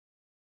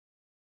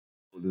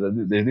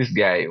there's this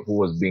guy who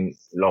was being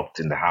locked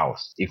in the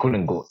house. He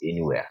couldn't go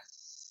anywhere.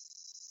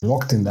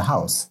 Locked in the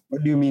house?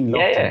 What do you mean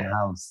locked in the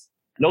house?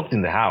 Locked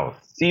in the house.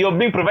 See, you're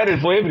being provided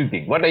for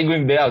everything. What are you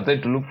going there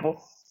outside to look for?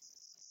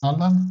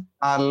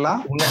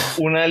 Allah.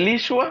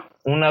 Unalishwa,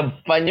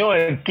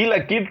 unafanyiwa kila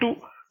kitu,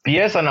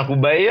 PS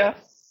anakubaia.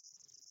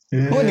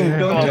 Who ni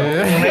mtoto?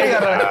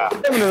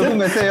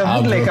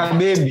 You like a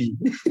baby.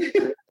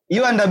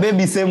 You and the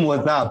baby same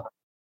WhatsApp.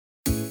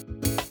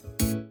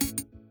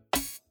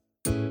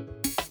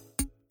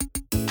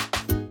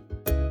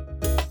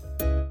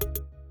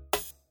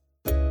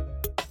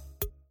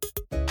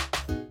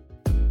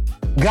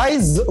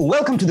 Guys,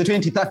 welcome to the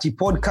 2030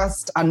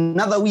 podcast.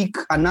 Another week,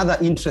 another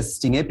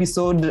interesting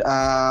episode.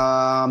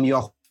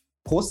 Your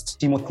host,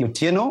 Timothy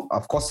Otieno.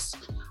 Of course,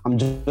 I'm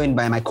joined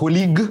by my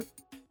colleague.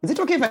 Is it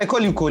okay if I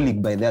call you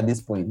colleague at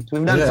this point?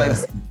 We've done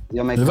 5.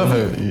 You're my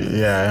colleague.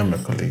 I am a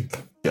colleague.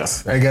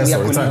 Yes, I guess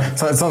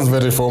so. It sounds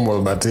very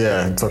formal, but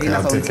yeah, it's okay.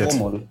 I'll take it.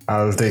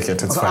 I'll take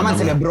it. It's fine. I'm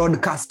actually a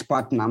broadcast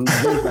partner. I'm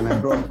joined by a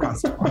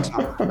broadcast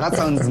partner. That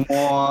sounds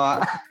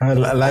more...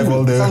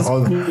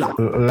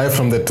 live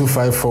from the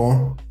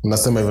 254.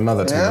 Unasema even now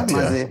that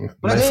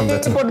live from the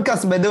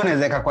podcast, by the way,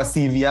 unaweza kwa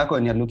CV yako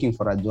and you're looking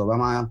for a job.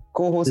 I'm a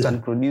co-host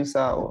and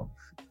producer or...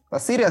 A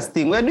serious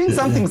thing. We're doing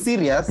something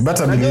serious.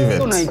 Better believe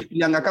it.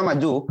 Unaichukulianga kama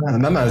joke.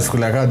 Nana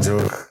anachukula ka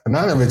joke.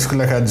 Nana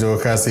amechukula ka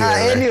joke asi.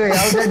 Anyway,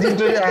 I'll get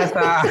into it.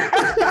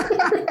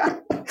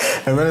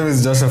 My name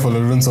is Joshua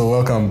Folorun, so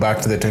welcome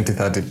back to the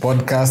 2030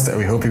 podcast.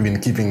 We hope you've been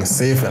keeping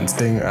safe and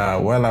staying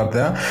well out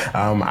there.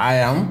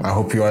 I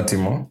hope you are,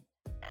 Timo.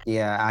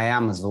 Yeah, I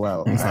am as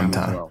well.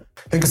 Fantastic.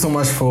 Thank you so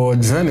much for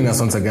joining us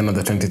once again on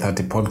the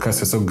 2030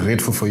 podcast. We're so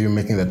grateful for you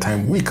making the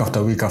time week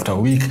after week after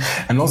week.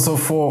 And also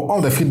for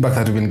all the feedback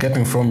that we've been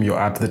getting from you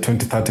at the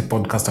 2030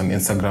 podcast on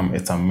Instagram.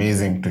 It's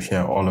amazing to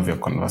hear all of your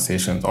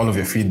conversations, all of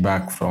your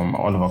feedback from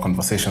all of our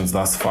conversations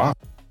thus far.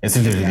 It's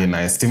really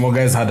nice. Timo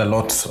guys had a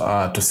lot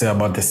to say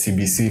about the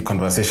CBC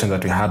conversation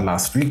that we had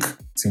last week.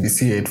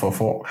 CBC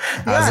 844.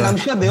 Yeah, and I'm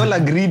sure they all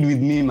agreed with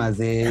me,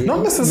 Maze.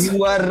 Not necessarily.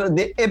 You are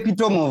the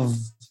epitome of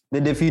the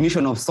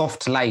definition of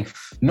soft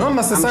life. Not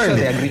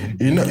necessarily. I'm sure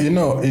they agree.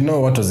 You know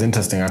what was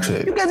interesting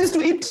actually? You guys used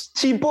to eat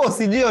cheapo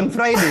CG on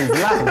Fridays,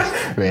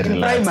 lunch. Very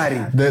primary.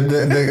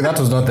 That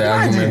was not the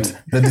argument.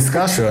 The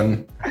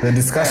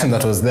discussion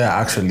that was there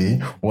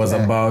actually was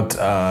about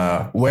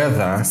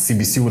whether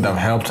CBC would have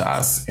helped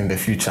us in the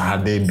future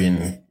had they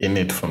been in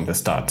it from the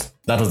start.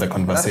 That was the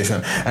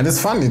conversation. And it's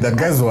funny that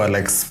guys were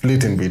like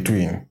split in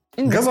between.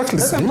 Guys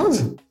actually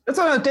imagine. That's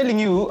what I'm telling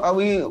you.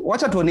 We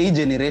watch at 1A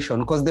generation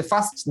because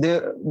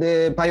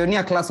the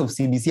pioneer class of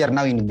CBC are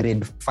now in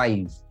grade 5.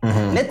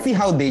 Mm-hmm. Let's see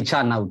how they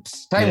churn out.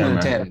 Time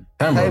will tell.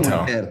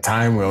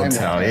 Time will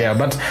tell. Yeah,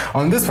 but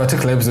on this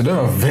particular episode, we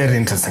have a very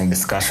interesting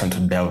discussion to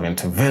delve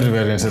into. Very,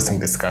 very interesting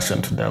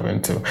discussion to delve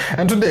into.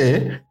 And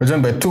today, we're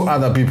joined by 2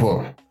 other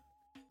people.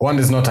 One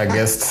is not a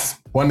guest.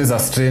 One is a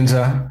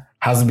stranger,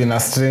 has been a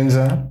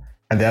stranger,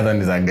 and the other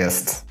one is a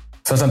guest.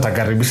 Sasa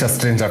nitakaribisha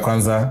stranger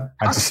kwanza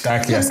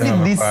atishtaki asema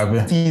amekuwa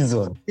wapi.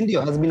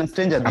 Ndio has been a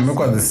stranger.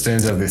 Amekuwa the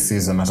stranger this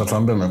season.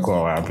 Atatuambia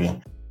amekuwa wapi.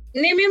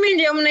 Ni mimi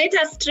ndio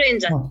mnaita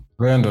stranger.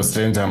 Wewe ndio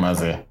stranger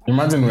maze.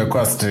 Imagine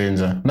umekuwa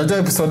stranger. Unajua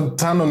episode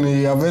 5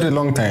 ni a very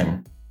long time.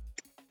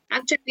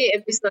 Actually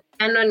episode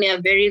 5 ni a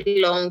very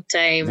long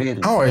time.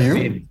 How are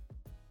you?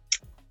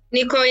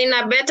 Niko in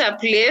a better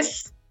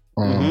place.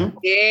 Mm-hmm.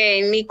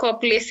 Yeah, niko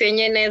place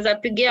yenye naweza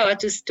pigia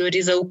watu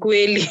stories za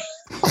ukweli.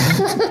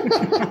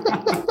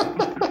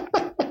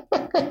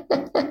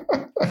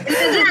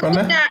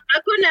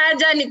 Hakuna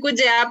haja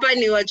nikuje hapa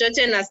ni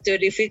wachoche na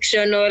story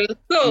fictional.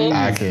 So,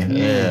 okay,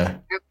 yeah.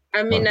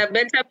 I'm in a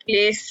better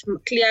place,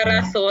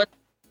 clearer thought.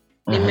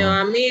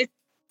 Nimewamiss.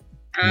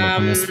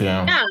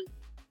 Yeah.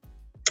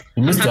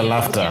 You missed your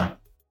laughter.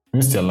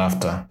 That's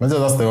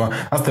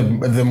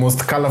the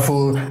most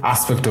colorful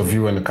aspect of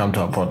you when you come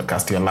to our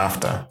podcast, your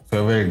laughter.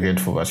 So we're very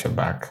grateful that you're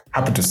back.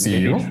 Happy to see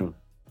you.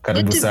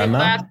 Karibu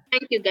sana.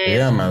 Thank you guys.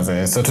 Yeah,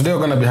 maze. So today we're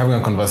going to be having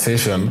a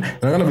conversation.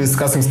 We're going to be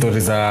discussing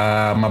stories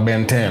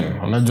Ben 10.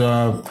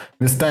 Unajua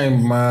this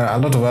time a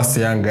lot of us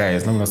young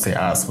guys, let me not say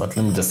us, but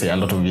let me just say a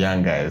lot of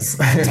young guys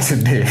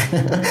today.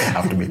 I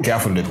have to be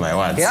careful with my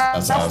words. I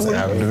have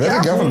to be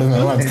very careful with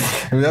my words.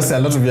 We just say a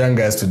lot of young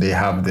guys today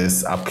have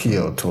this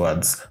appeal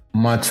towards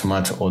much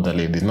older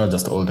ladies, not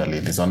just older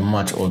ladies, on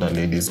much older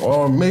ladies,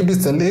 or maybe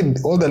it's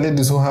older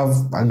ladies who have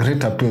a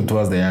great appeal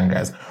towards the young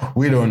guys.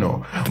 We don't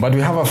know, but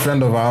we have a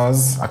friend of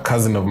ours, a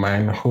cousin of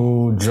mine,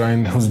 who's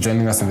joining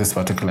us in this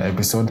particular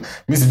episode.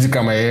 Mr.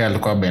 Jikama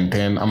alikuwa Ben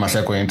 10. I'm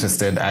actually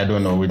interested. I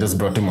don't know. We just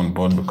brought him on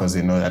board because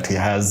you know that he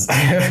has.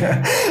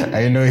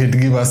 I know he'd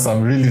give us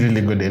some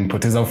really good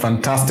input. He's a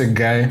fantastic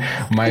guy.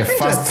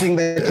 Interesting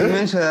that you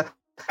mentioned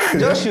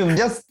Josh, you've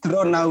just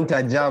thrown out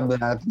a jab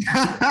that I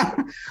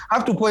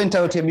have to point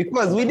out here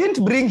because we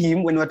didn't bring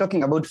him when we were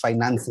talking about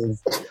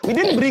finances. We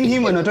didn't bring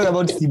him when we were talking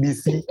about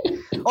CBC.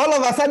 All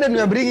of a sudden,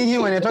 we're bringing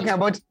him when you're talking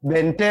about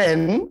Ben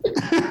 10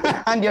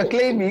 and you're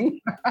claiming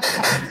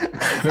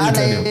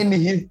any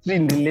history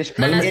in relation.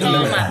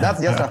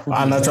 That's just a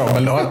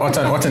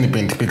football. Watch any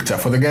paint picture.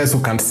 For the guys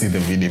who can't see the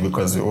video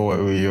because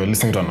you're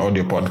listening to an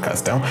audio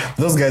podcast,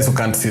 those guys who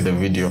can't see the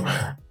video,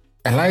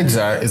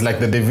 Elijah is like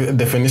the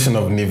definition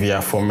of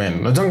Nivea for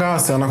men. Najonga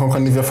wase wanakonga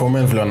Nivea for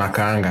men vile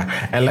wanakaanga.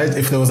 Elijah,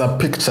 if there was a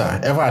picture,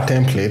 ever a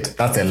template,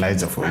 that's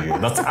Elijah for you.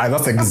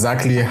 That's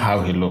exactly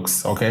how he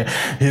looks, okay?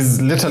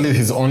 He's literally,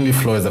 his only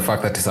flaw is the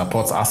fact that he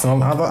supports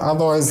Arsenal.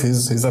 Otherwise,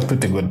 he's a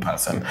pretty good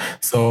person.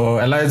 So,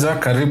 Elijah,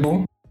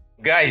 karibu.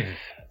 Guys,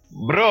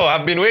 bro,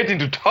 I've been waiting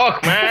to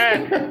talk,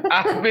 man.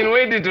 I've been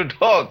waiting to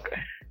talk.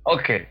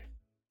 Okay.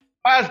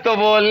 First of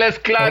all, let's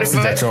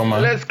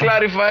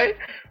clarify.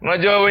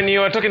 Unajua, when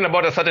you are talking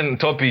about a certain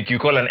topic, you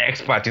call an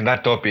expert in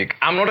that topic.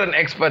 I'm not an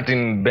expert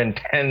in Ben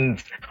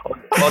 10's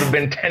or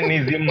Ben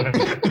 10ism.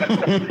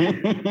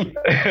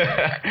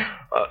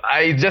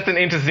 It's just an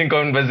interesting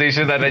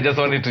conversation that I just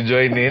wanted to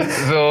join in.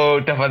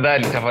 So,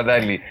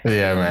 tafadhali.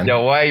 Yeah, man.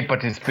 Jawai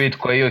participate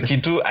kwa hiyo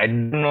kitu. I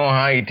don't know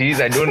how it is.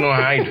 I don't know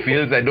how it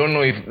feels. I don't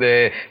know if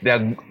there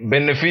are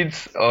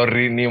benefits or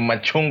ni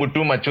machungu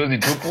tu, machozi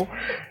tupu.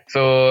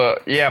 So,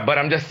 yeah, but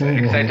I'm just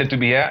excited to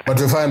be here. But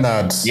we'll find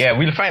out. Yeah,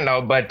 we'll find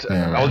out. But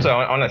also,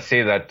 I want to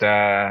say that,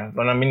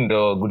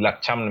 good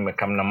luck cham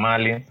nimekam na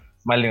Marlin.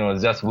 Marlin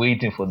was just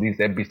waiting for this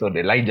episode.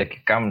 Elijah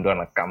kikam ndo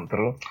ana come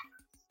through.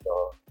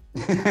 So.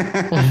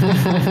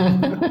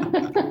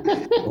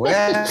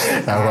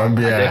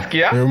 Nakwambia,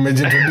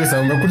 umejintroduce,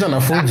 umekuja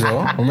na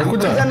fujo.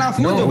 Umekuja na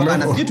fujo,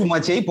 bwana. Sijui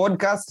tumwachie hii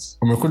podcast.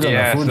 Umekuja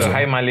na fujo. So,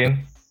 hi Marlin.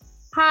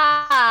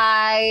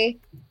 Hi.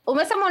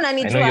 Umesema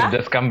unanijua? I know you've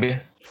just come here.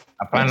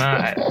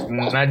 Hapana,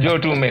 najua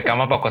tu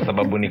umekama hapa kwa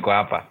sababu niko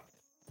hapa.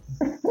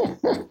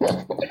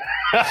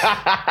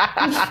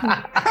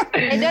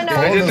 I don't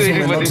know.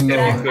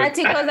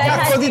 Because I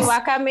heard you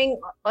were coming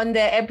on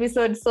the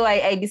episode, so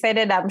I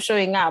decided I'm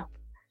showing up.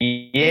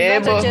 Yeah,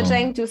 Is that what you're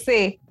trying to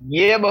say?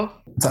 Yeah, bo.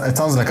 It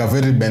sounds like a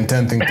very Ben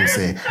 10 thing to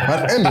say.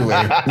 But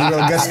anyway, we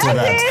will get to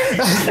that.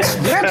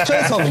 Great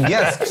choice of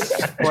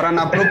guests for an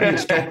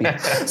appropriate topic.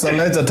 So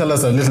Elijah, tell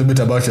us a little bit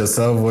about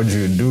yourself. What do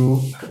you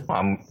do?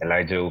 I'm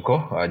Elijah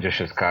Ouko,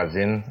 Joshua's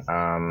cousin.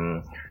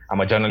 I'm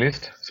a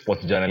journalist,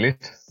 sports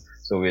journalist.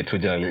 So we're two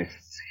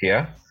journalists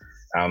here.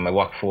 I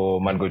work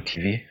for Mango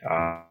TV.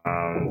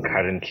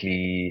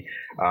 Currently,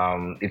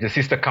 it's a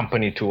sister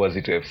company to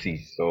Wazito FC.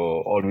 So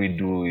all we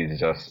do is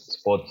just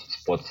sports,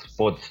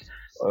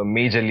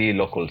 majorly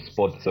local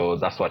sports. So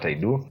that's what I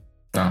do.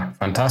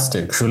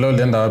 Fantastic. Shule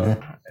ulienda wapi?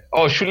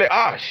 Oh,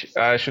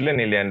 shule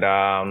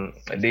nilienda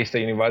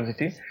Daystar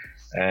University,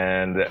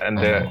 and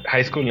the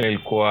high school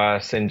nilikuwa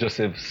St.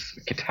 Joseph's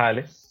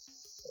Kitale.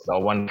 A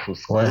wonderful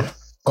school. Well,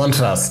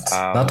 contrast.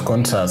 That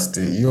contrast.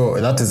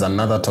 That is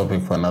another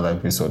topic for another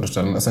episode.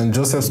 St.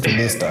 Joseph's to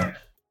Daystar.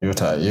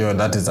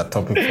 That is a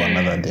topic for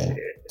another day.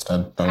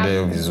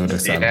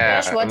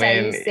 Josh, what are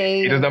you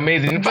saying? It was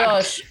amazing.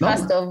 Josh,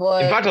 first of all.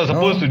 In fact, I was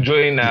supposed to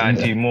join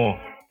Timo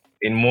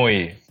in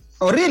Moi.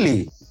 Oh,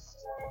 really?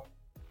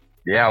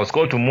 Yeah, I was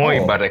called to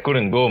Moi, but I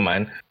couldn't go,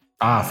 man.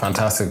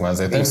 Fantastic,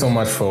 Maze. Thanks so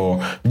much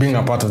for being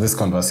a part of this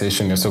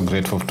conversation. We're so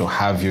grateful to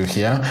have you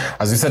here.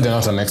 As you said, you're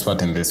not an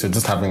expert in this. You're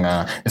just having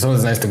it's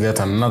always nice to get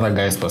another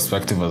guy's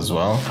perspective as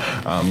well.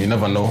 You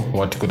never know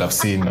what you could have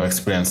seen or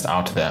experienced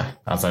out there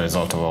as a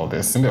result of all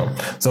this.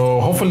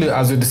 So hopefully,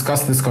 as we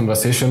discuss this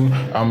conversation,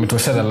 it will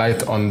shed a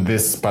light on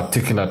this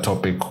particular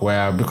topic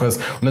because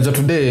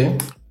today,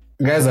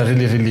 guys are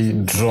really, really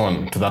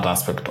drawn to that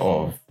aspect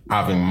of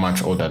having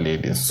much older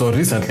ladies. So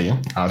recently,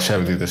 I'll share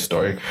with you this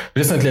story.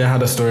 Recently, I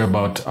had a story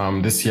about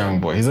this young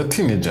boy. He's a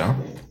teenager,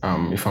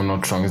 if I'm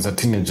not wrong. He's a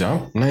teenager,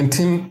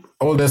 19,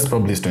 oldest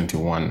probably is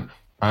 21.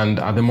 And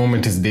at the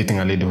moment, he's dating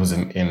a lady who's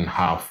in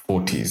her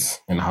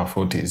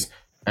 40s.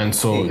 And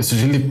so it's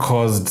really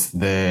caused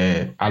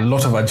a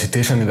lot of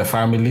agitation in the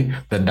family.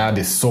 The dad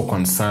is so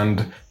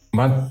concerned.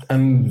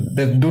 And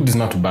the dude is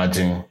not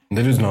budging.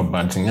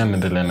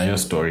 Your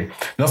story.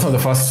 That's not the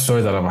first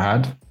story that I've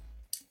had.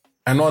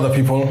 I know other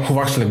people who've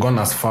actually gone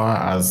as far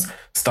as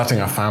starting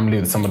a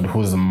family with somebody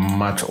who's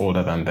much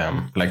older than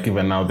them. Like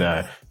even now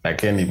they're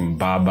like any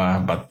baba,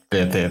 but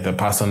the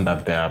person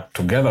that they're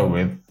together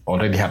with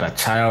already had a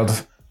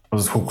child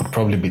who could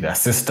probably be their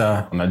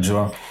sister,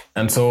 unajua.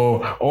 And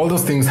so all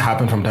those things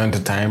happen from time to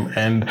time.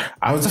 And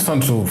I was just trying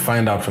to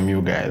find out from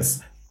you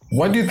guys,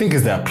 what do you think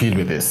is the appeal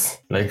with this?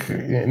 Like,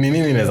 nini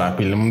is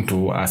appeal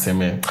mtu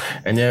aseme,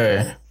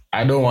 enyewe,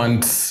 I don't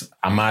want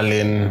a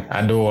Marlin.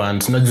 I don't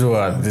want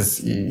this,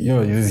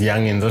 these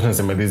youngins. Don't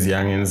say these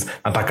youngins.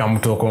 Ataka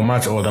mtu ako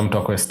much older, mtu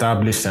ako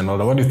established and all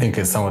that. What do you think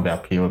is some of the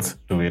appeals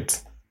to it?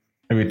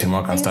 Maybe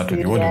Timo can start with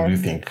you. What do you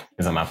think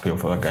is an appeal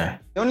for the guy?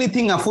 The only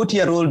thing a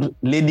 40-year-old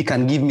lady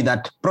can give me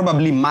that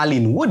probably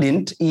Marlin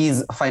wouldn't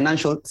is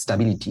financial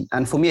stability.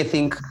 And for me, I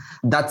think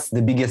that's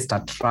the biggest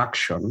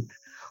attraction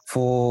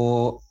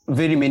for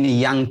very many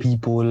young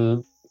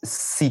people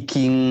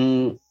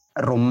seeking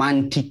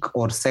romantic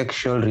or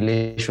sexual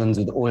relations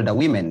with older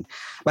women.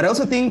 But I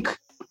also think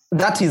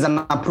that is an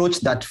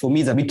approach that for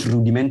me is a bit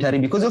rudimentary,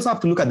 because you also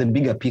have to look at the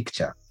bigger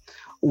picture.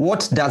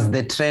 What does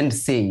the trend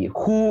say?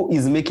 Who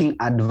is making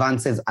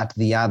advances at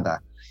the other?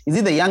 Is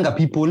it the younger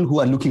people who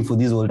are looking for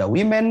these older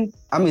women?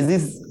 Is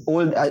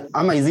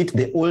it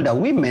the older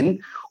women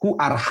who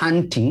are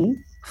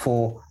hunting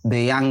for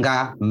the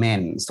younger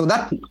men? So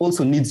that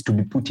also needs to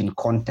be put in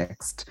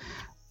context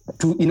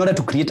in order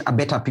to create a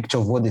better picture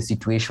of what the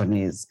situation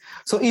is.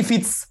 So if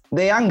it's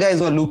the young guys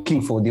who are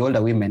looking for the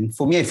older women,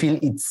 for me, I feel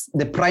it's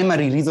the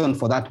primary reason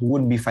for that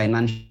would be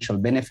financial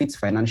benefits,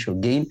 financial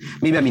gain.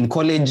 Maybe I'm in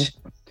college,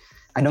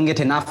 I don't get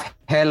enough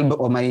help,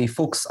 or my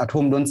folks at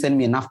home don't send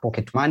me enough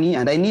pocket money,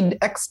 and I need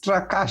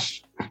extra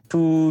cash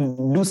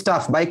to do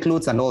stuff, buy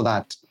clothes and all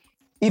that.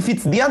 If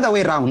it's the other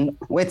way around,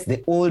 where it's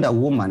the older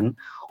woman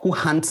who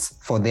hunts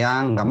for the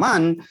younger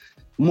man,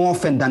 more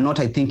often than not,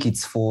 I think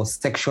it's for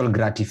sexual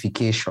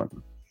gratification.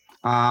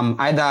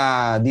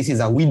 Either this is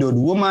a widowed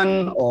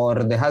woman,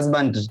 or the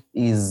husband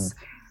is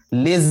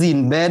lazy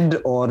in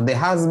bed, or the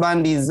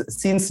husband is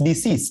since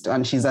deceased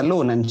and she's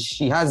alone and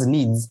she has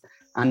needs,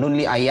 and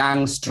only a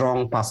young,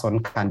 strong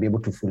person can be able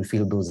to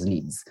fulfill those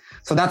needs.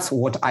 So that's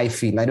what I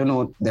feel. I don't know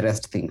what the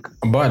rest think.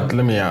 But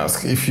let me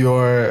ask, if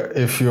you're,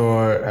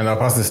 and I'll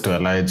pass this to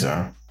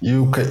Elijah,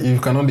 you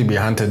can only be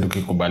hunted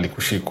ukikubali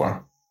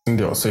kushikwa.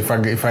 So if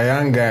a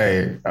young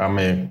guy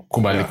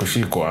amekubali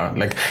kushikwa,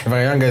 like if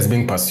a young guy is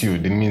being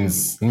pursued, it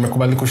means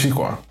nimekubali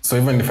kushikwa. So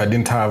even if I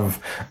didn't have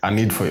a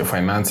need for your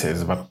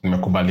finances, but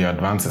nimekubali your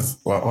advances,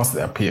 what's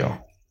the appeal?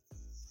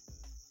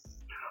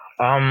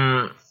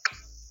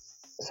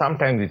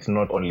 Sometimes it's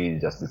not only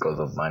just because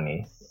of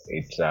money.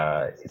 It's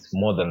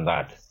more than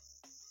that.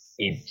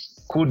 It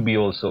could be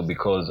also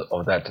because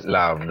of that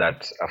love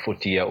that a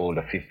 40-year-old,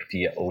 a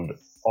 50-year-old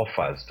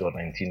offers to a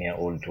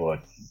 19-year-old, to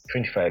a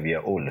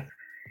 25-year-old.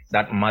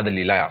 That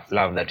motherly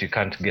love that you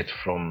can't get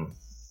from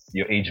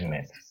your age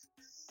mate.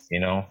 You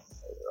know,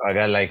 a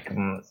guy like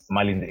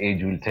Malin's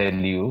age will tell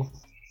you,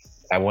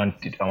 I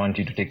want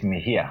you to take me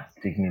here,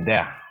 take me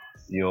there.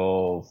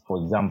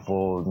 For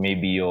example,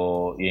 maybe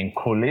you're in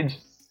college.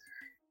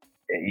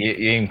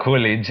 You're in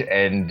college,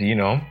 and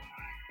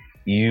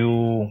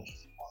you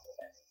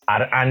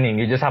are earning.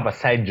 You just have a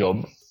side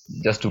job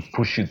just to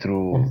push you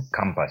through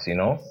campus.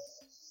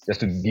 Just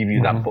to give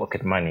you that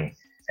pocket money.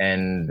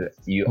 And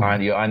you're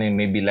earning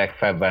maybe like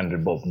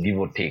 500 bob, give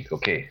or take,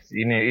 okay?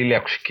 Ile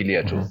ya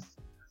kushikilia tu.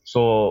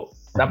 So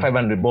that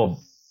 500 bob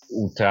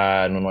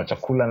utanunua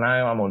chakula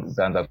nayo, ama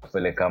utaanza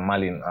kupeleka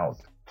Malin out.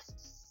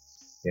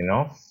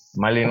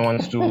 Malin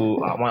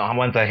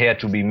wants a hair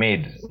to be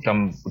made.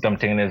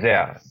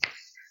 Utamtengenezea.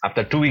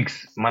 After 2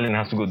 weeks, Malin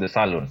has to go to the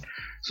salon.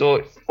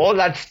 So all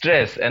that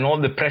stress and all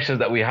the pressures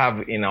that we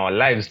have in our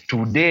lives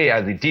today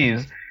as it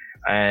is,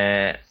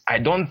 I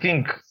don't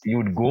think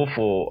you'd go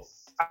for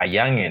a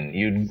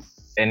youngin.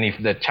 And if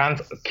the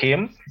chance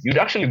came, you'd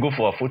actually go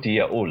for a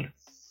 40-year-old.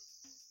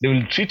 They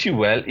will treat you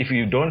well. If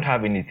you don't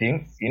have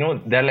anything,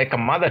 they're like a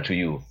mother to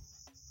you.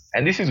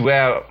 And this is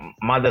where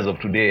mothers of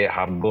today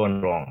have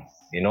gone wrong.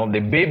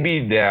 The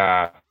baby,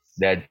 they're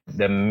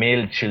the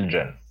male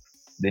children.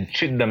 They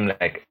treat them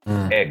like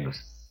eggs.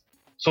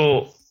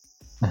 So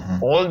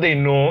all they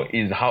know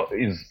is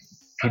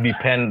to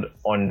depend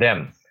on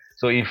them.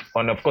 So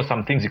of course,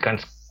 some things you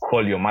can't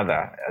call your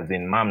mother, as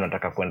in, mom,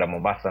 nataka kwenda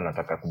Mombasa,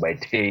 nataka kubai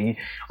tei.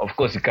 Of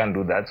course, you can't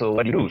do that. So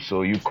what do you do?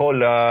 So you call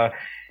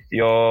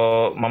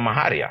your Mama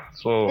Haria.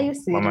 So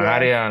Mama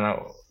Haria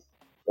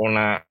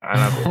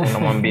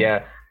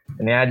unamwambia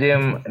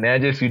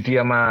niaje sweetie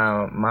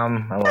ama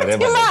mom,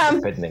 whatever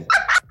the pet name.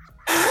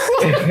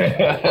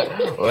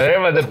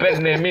 Whatever the pet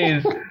name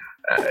is,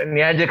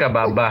 niaje ka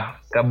baba,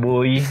 ka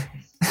boy.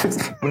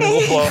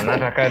 Punigupo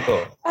nataka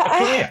to.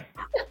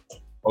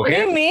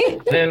 Okay.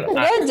 Then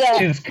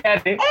she's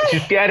carrying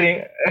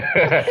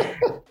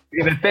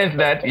in the sense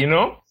that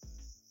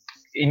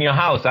in your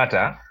house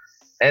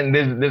and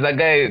there's a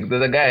guy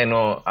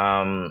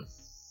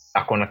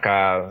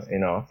akonaka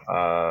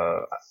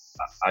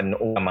an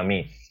old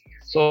mami.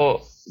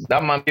 So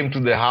that mom came to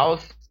the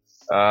house.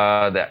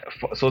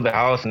 The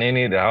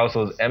house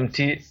was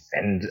empty,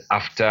 and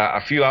after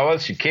a few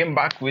hours she came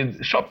back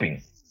with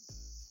shopping.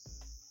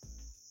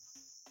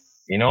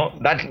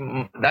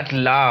 That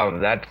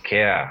love, that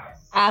care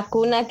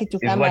Hakuna kitu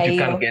is what you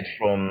can get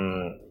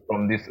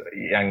from these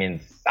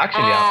youngins.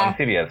 Actually, I'm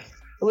serious.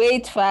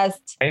 Wait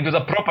first. And it was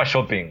a proper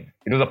shopping.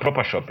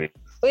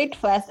 Wait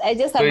first. I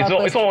just have a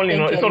question.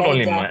 It's not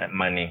only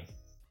money.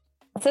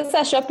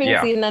 Sasa shopping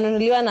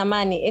zinanunuliwa na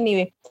money.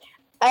 Anyway,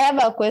 I have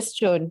a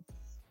question.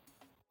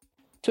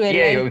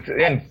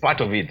 And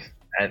part of it.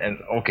 And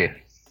okay.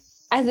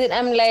 As in,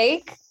 I'm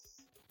like,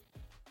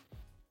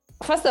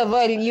 first of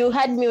all, you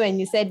had me when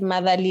you said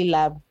motherly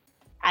love.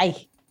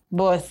 Aye,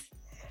 boss.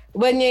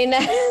 When you're in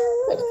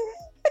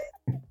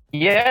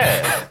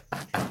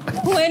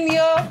when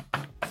you're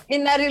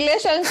in a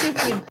relationship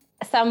with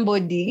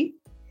somebody,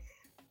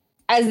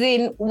 as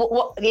in,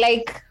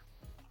 like,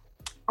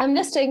 I'm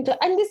just trying to,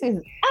 and this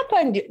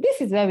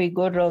is where we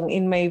go wrong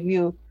in my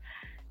view.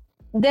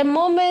 The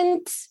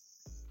moment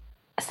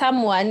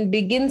someone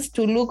begins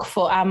to look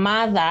for a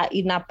mother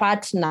in a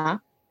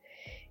partner,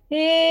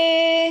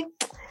 I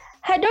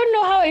don't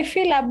know how I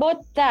feel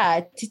about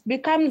that. It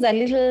becomes a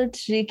little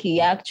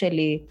tricky,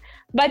 actually.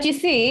 But you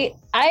see,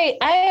 I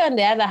on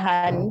the other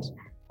hand,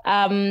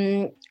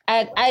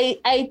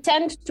 I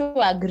tend to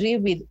agree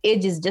with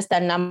age is just a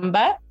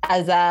number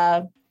as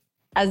a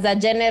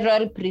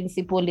general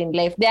principle in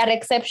life. There are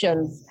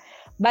exceptions,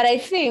 but I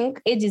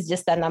think age is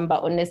just a number,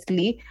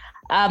 honestly.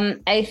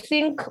 I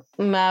think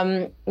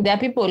there are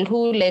people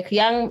who, like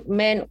young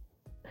men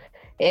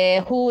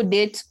who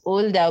date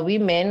older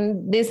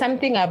women. There's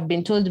something I've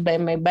been told by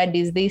my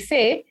buddies. They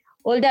say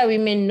older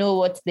women know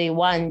what they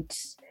want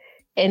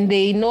and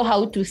they know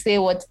how to say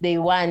what they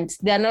want.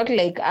 They're not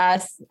like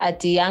us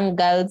at young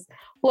girls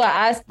who are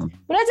asked,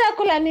 "Unataka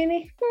kula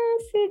nini?"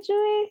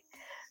 Sijui.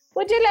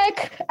 Would you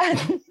like?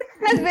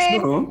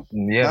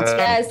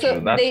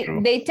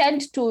 They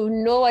tend to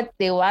know what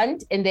they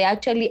want and they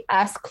actually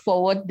ask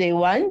for what they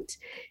want.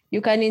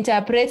 You can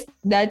interpret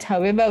that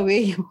however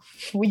way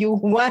you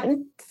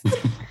want.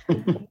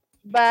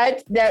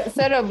 But they're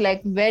sort of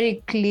like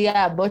very clear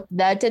about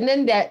that. And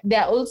then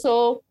they're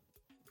also,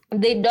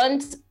 they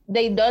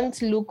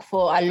don't look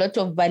for a lot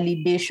of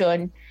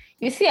validation.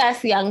 You see,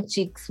 as young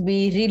chicks,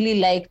 we really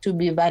like to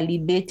be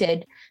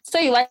validated. So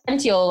you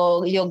want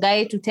your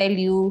guy to tell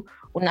you,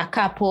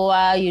 unakaa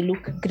poa, you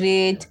look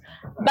great.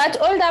 But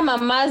older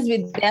mamas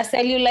with their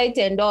cellulite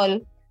and all,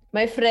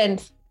 my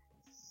friends,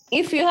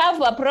 if you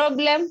have a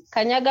problem,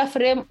 kanyaga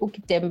frame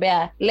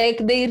ukitembea.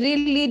 Like, they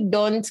really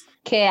don't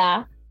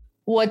care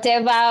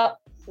whatever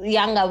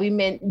younger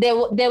women,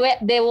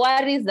 the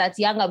worries that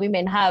younger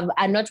women have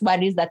are not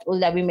worries that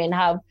older women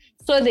have.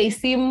 So they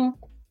seem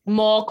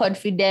more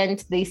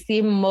confident, they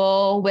seem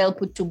more well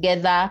put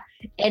together.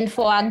 And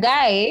for a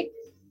guy,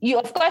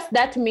 of course,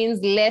 that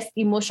means less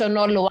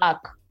emotional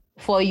work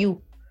for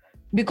you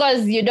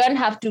because you don't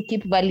have to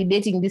keep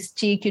validating this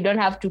chick. You don't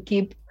have to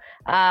keep,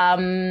 how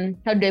do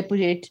I put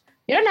it?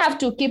 You don't have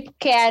to keep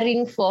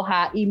caring for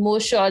her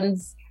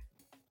emotions,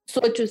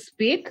 so to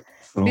speak,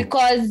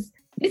 because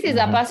this is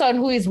a person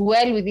who is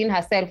well within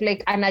herself,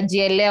 like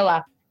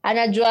anajielewa.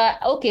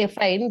 Anajua, okay,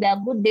 fine, there are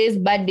good days,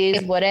 bad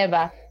days,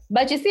 whatever.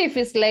 But you see, if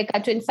it's like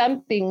a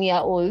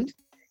 20-something-year-old,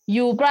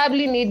 you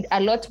probably need a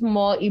lot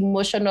more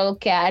emotional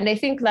care. And I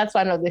think that's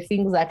one of the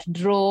things that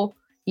draw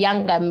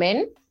younger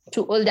men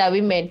to older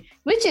women,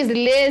 which is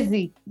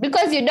lazy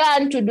because you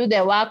don't want to do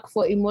the work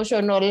for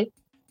emotional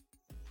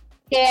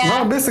care.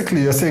 No,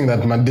 basically you're saying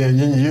that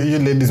you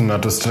ladies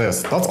not to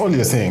stress. That's all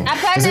you're saying.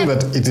 You're saying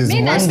that it is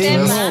more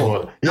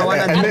stressful.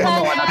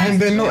 And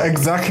they know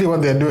exactly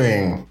what they're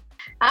doing.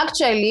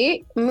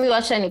 Actually,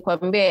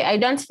 I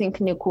don't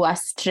think ni kuwa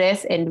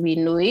stress and we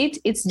know it.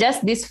 It's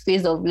just this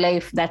phase of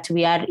life that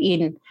we are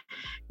in.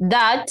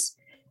 That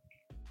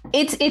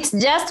it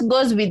just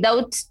goes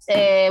without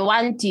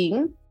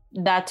wanting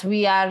that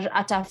we are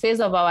at a phase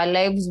of our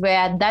lives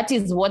where that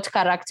is what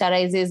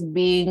characterizes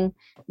being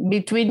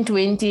between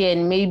 20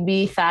 and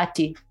maybe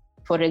 30,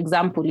 for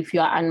example, if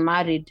you are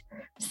unmarried.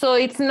 So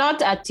it's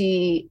not at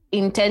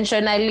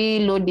intentionally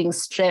loading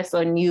stress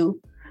on you.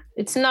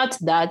 It's not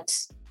that.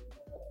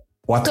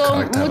 What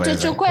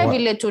characterizing?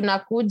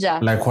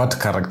 Like what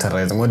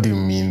characterizing? What do you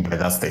mean by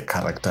that's the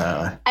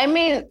character? I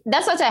mean,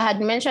 that's what I had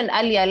mentioned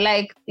earlier.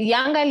 Like,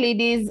 younger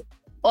ladies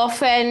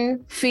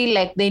often feel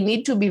like they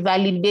need to be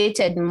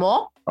validated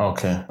more.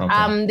 Okay.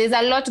 There's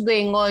a lot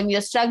going on.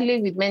 You're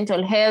struggling with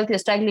mental health. You're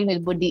struggling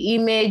with body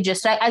image. You're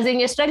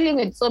struggling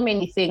with so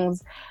many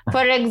things.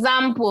 For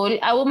example,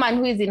 a woman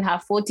who is in her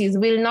 40s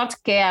will not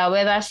care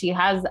whether she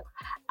has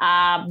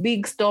a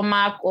big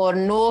stomach or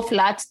no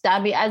flat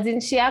tummy, as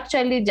in she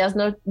actually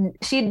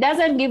she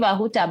doesn't give a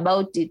hoot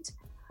about it.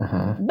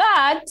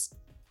 But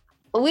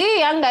we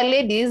younger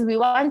ladies, we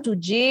want to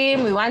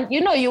gym,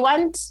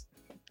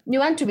 you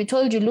want to be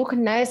told you look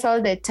nice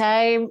all the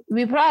time.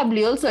 We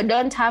probably also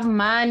don't have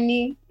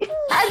money.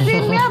 As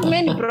in, we have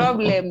many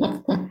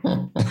problems.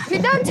 We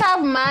don't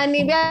have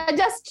money. We are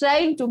just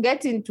trying to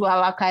get into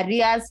our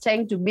careers,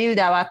 trying to build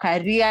our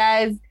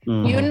careers,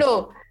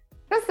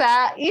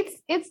 Sasa,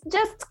 it's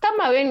just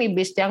kama we ni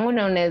best yangu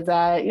na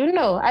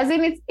unaweza, as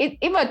in it's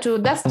even to,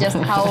 that's just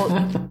how.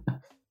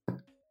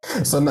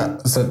 So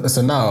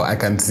now I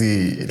can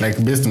see,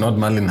 like, based on what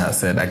Marlon has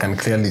said, I can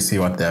clearly see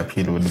what the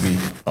appeal would be,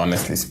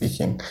 honestly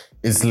speaking.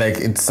 It's like,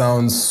 it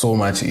sounds so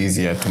much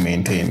easier to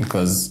maintain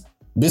because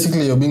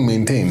basically you're being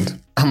maintained.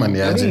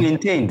 You're being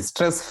maintained,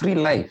 stress-free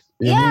life.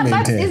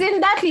 But isn't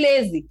that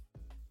lazy?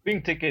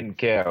 Being taken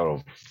care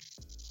of,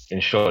 in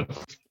short,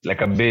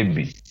 like a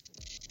baby.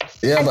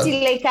 Yeah, but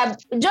like a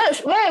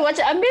Josh,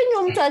 I'm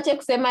being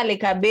kusema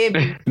like a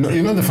baby.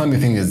 No, the funny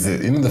thing is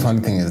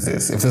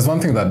this. If there's one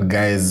thing that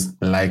guys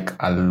like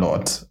a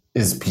lot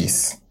is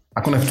peace.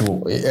 Hakuna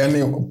kitu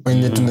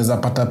penye tunaweza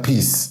pata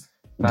peace.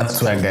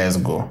 That's where guys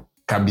go.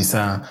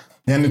 Kabisa.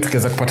 Yani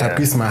tukiweza kupata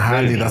peace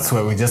mahali, that's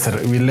where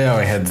we lay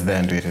our heads there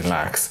and we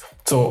relax.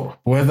 So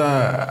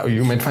whether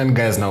you might find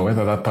guys now,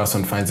 whether that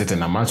person finds it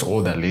in a much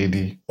older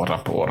lady or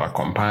a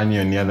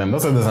companion near them.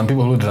 Also, there's some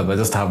people who'd rather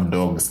just have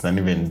dogs than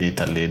even date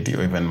a lady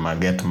or even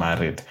get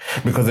married,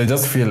 because they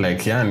just feel like,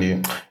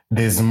 yani,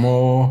 there's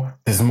more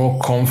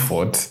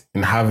comfort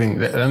in having,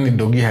 yani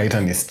dogi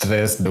haitani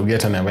stress, dogi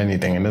hatani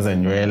amenitengeneza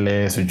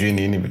nywele, sijui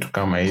nini vitu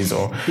kama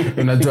hizo.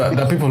 Unajua,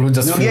 the people who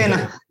just feel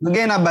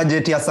dogi na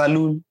budget ya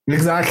saloon.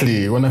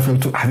 Exactly. When I feel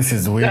this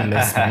is way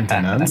less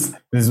maintenance.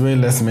 There's way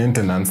less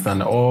maintenance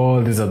than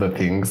all these other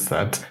things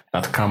that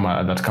come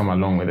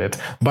along with it.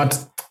 But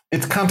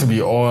it can't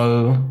be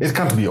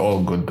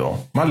all good though.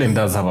 Marlene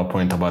does have a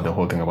point about the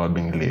whole thing about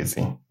being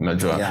lazy.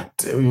 Unajua,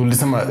 you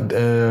listen,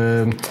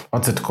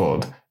 what's it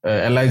called?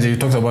 Elijah, you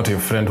talked about your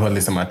friend who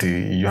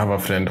you have a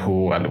friend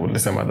who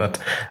listen that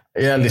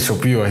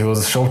alishopiwa, he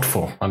was shopped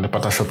for,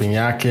 alipata shopping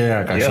yake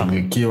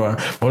akashughulikiwa.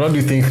 But what do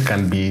you think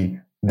can be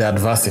the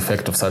adverse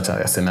effect of such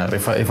a scenario?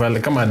 If I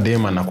come a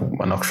dem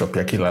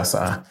anakushopia kila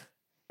saa,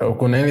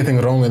 kuna anything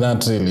wrong with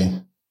that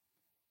really?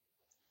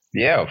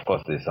 Yeah, of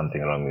course there's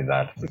something wrong with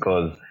that,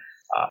 because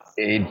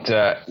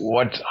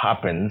what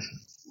happens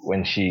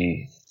when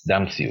she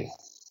dumps you?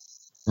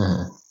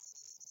 Mm-hmm.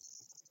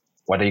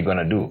 What are you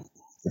gonna do?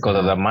 Because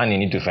as a man, you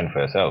need to fend for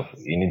yourself.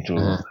 You need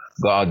to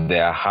go out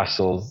there,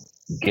 hustle,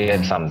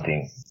 get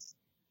something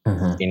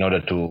in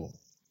order to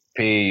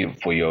pay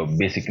for your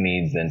basic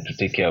needs and to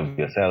take care of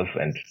yourself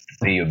and to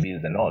pay your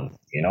bills and all,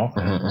 you know?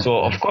 So,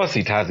 of course,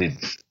 it has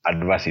its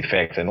adverse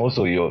effects. And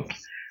also, of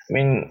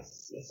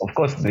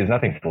course, there's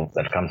nothing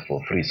that comes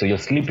for free. So you're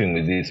sleeping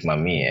with this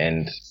mommy,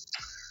 and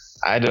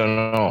I don't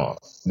know.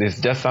 There's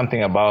just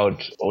something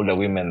about older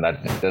women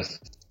that just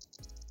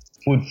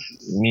puts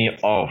me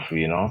off,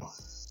 you know?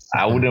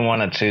 I wouldn't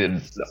want to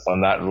trade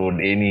on that road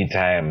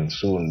anytime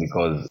soon,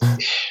 because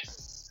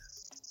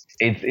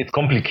it's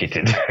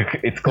complicated.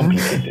 It's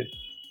complicated.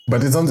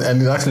 But it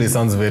actually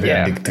sounds very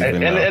addictive.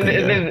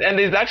 And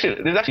there's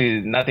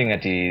actually nothing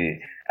at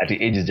the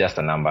age is just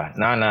a number.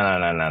 No.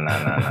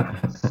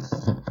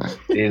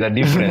 There's a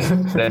difference.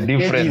 The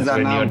difference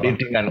when you're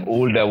dating an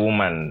older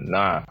woman.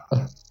 Nah.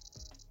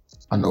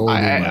 An old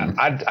woman.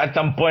 At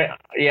some point,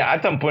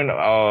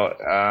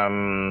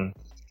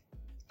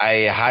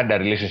 I had a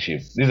relationship.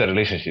 This is a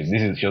relationship.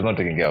 She was not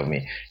taking care of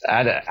me.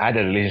 I had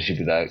a relationship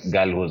with a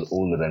girl who was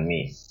older than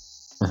me.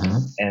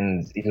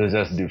 And it was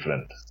just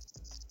different.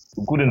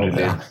 We couldn't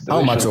relate.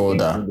 How much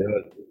older?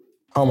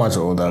 How much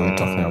older are we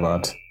talking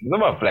about? It's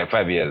about like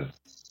 5 years.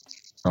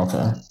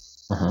 Okay.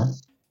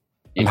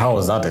 And how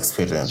was that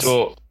experience?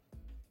 So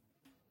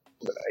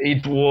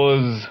it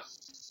was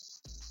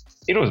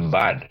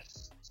bad.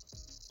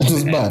 It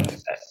was bad.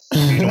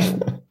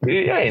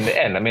 Yeah, in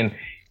the end. I mean,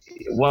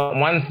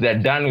 once they're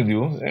done with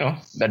you,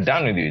 they're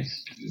done with you.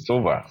 It's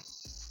over.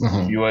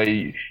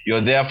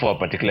 You're there for a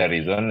particular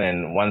reason,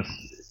 and once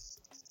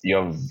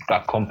you've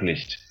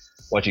accomplished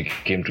what you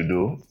came to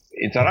do,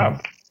 it's a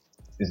wrap.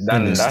 It's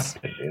done and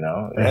dusted,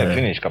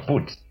 finished,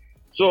 kaput.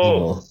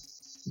 So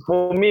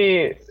for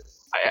me,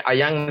 a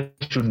young man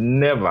should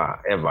never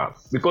ever,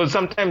 because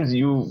sometimes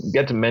you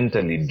get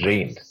mentally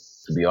drained,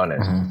 to be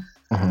honest.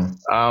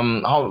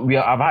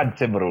 I've had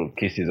several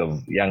cases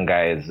of young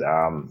guys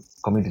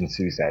committing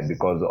suicide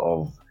because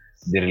of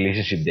the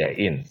relationship they're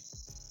in,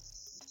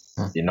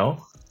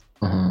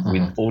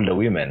 with older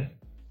women.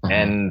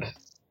 And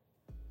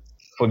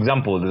for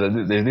example,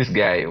 there's this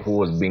guy who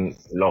was being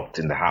locked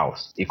in the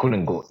house. He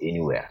couldn't go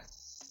anywhere.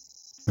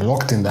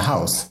 Locked in the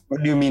house?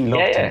 What do you mean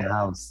locked in the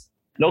house?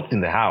 Locked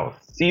in the house.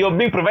 See, you're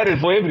being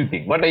provided for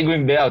everything. What are you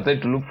going there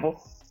outside to look for?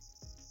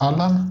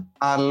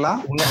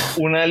 Allah.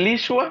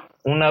 Unalishwa,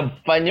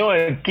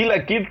 unafanyiwa kila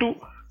kitu,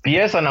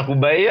 PS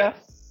anakubaia.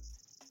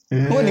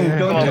 Huo ni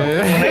mtoto.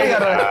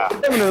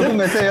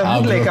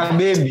 Look like a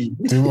baby.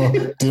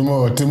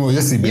 Timo,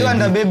 yes, baby. You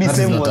and the baby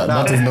same was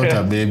that is not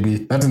a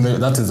baby.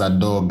 That is a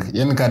dog.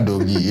 Yani ka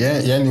dogi.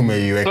 Yani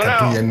umeiweka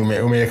tu, yani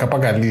umeiweka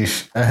paka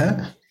leash.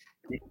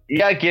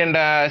 Yeah,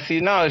 Kienda,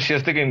 see, now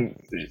she's taking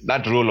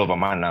that role of a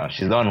man now.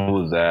 She's the one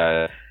who's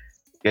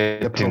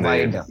getting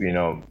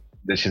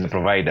she's the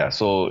provider.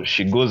 So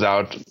she goes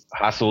out,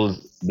 hustles,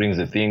 brings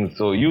the things.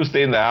 So you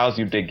stay in the house,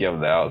 you take care of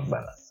the house,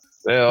 bana.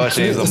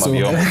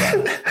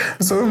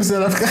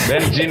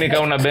 Ben chini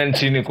kama una ben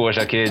chini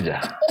kuosha keja.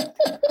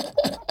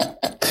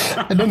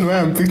 I don't know why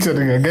I'm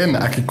picturing again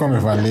akikuwa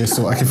amevaa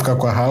leso, akifika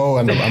kwa hao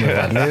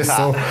amevaa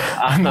leso,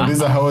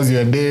 anauliza how was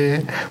your day,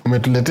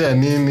 umetuletea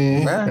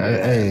nini?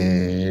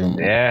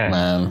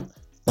 Man,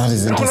 that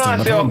is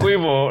interesting.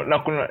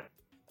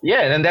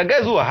 Yeah, and there are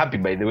guys who are happy,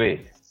 by the way.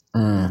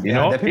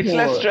 It's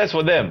less stress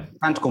for them.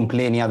 Can't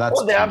complain. Yeah, that's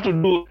what they have to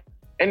do.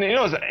 And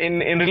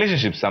in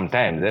relationships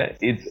sometimes,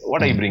 it's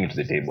what are you bringing to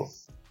the table?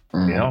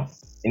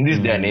 In this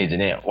day and age,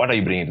 what are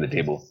you bringing to the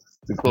table?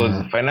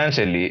 Because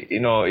financially,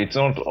 it's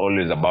not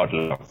always about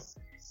love.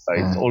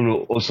 It's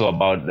also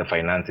about the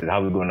finances.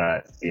 How we're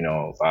gonna,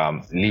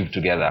 live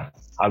together.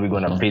 How we're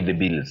gonna pay the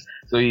bills.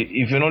 So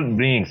if you're not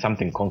bringing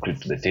something concrete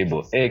to the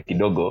table,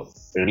 kidogo,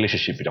 a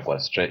relationship itakuwa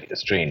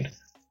strained.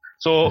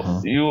 So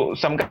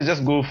some guys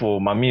just go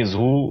for mummies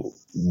who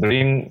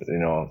bring,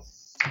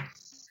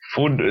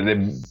 food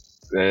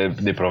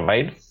they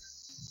provide,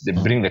 they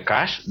bring the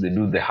cash, they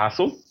do the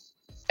hustle,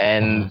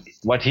 and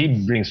what he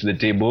brings to the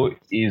table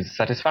is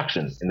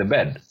satisfaction in the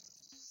bed.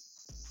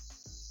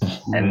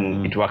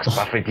 And it works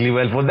perfectly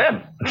well for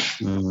them.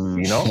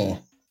 You know?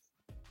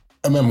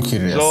 I'm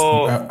curious.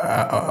 So,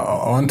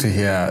 I want to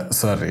hear,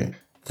 sorry.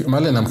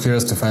 Marlon, I'm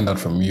curious to find out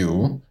from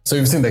you. So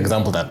you've seen the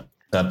example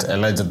that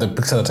Elijah, the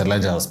picture that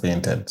Elijah has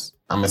painted.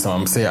 I'm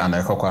saying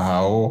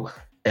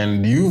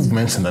and you've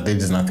mentioned that age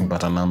is nothing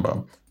but a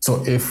number.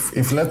 So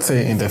if let's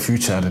say in the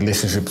future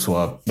relationships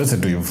were, let's say,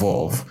 to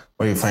evolve,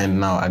 where you find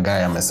now a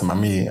guy, I'm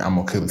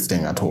okay with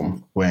staying at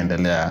home,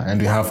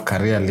 and you have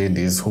career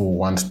ladies who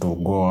want to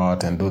go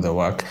out and do the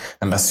work,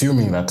 and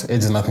assuming that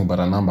age is nothing but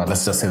a number,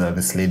 let's just say that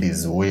this lady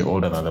is way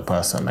older than the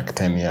person, like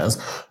 10 years,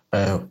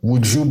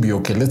 would you be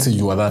okay, let's say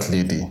you are that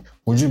lady,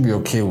 would you be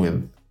okay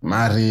with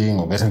marrying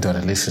or getting into a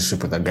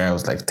relationship with a guy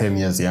who's like 10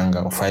 years younger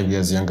or 5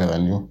 years younger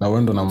than you? Now,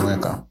 when do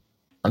namweka?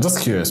 I'm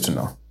just curious to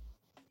know.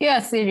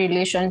 Yes, the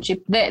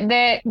relationship.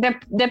 The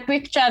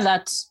picture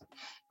that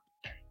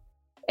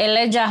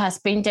Elijah has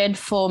painted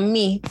for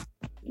me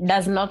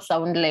does not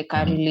sound like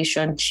a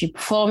relationship.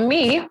 For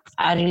me,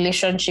 a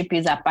relationship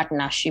is a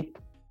partnership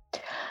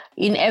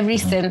in every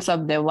sense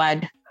of the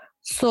word.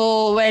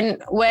 So when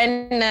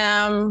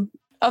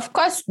of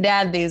course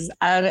there's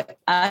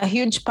a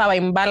huge power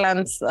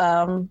imbalance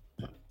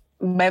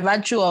by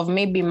virtue of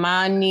maybe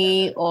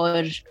money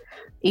or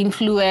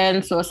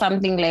influence or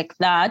something like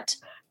that.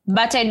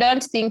 But I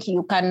don't think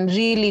you can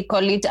really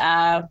call it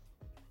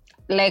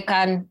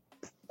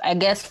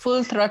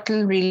full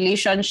throttle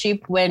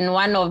relationship when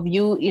one of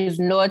you is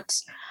not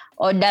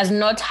or does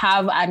not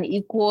have an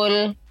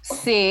equal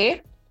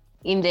say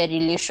in the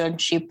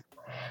relationship.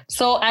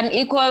 So an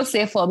equal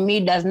say for me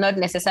does not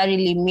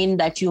necessarily mean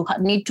that you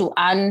need to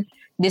earn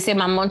the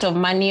same amount of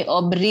money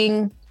or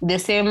bring the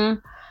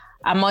same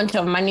amount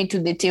of money to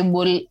the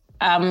table,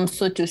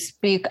 so to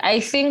speak.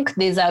 I think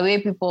there's a way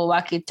people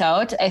work it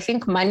out. I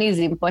think money is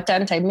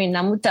important. I mean,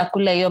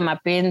 namutakula yo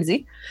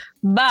mapenzi,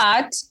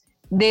 but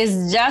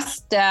there's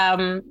just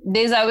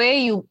there's a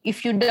way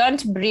if you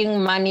don't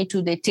bring money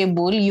to the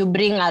table, you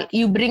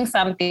bring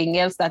something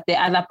else that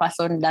the other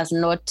person does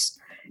not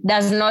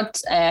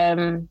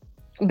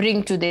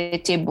bring to the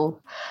table,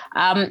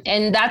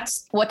 and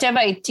that's whatever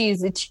it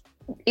is.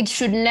 It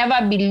should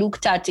never be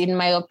looked at, in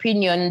my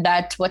opinion,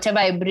 that whatever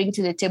I bring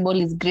to the table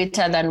is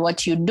greater than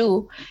what you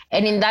do.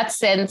 And in that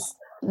sense,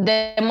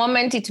 the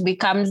moment it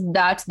becomes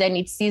that, then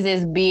it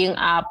ceases being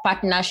a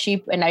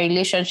partnership and a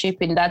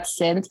relationship in that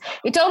sense.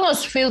 It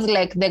almost feels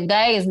like the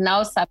guy is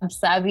now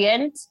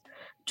subservient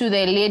to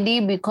the lady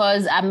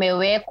because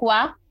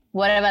amewekwa,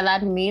 whatever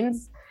that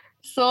means.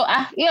 So,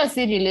 hiyo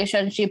si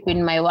relationship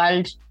in my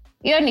world.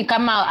 Hiyo ni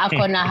kama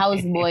akona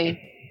houseboy.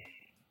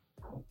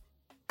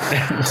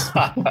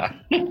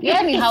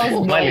 Yeah, ni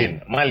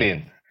houseboy.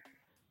 Marlin.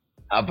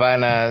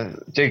 Apana,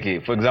 cheki.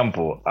 For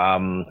example,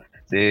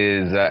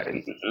 there's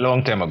a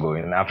long time ago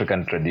in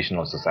African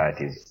traditional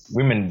societies,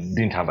 women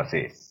didn't have a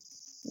say.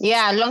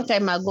 Yeah, a long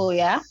time ago,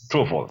 yeah.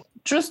 True or false?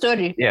 True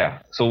story.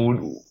 Yeah. So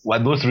were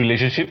those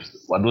relationships?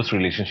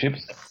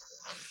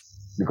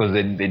 Because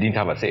they didn't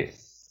have a say.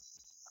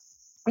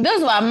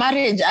 Those were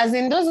marriage, as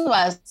in those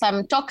were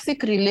some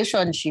toxic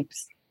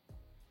relationships.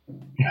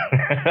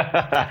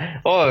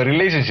 Oh,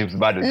 relationships,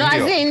 but no,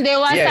 as in there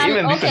were some.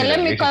 Okay, let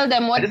me call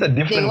them what they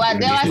were.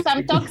 There were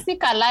some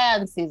toxic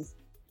alliances.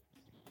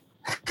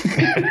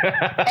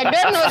 I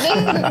don't know.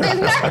 There's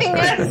nothing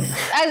else.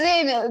 As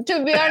in,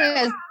 to be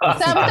honest,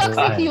 some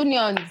toxic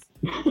unions.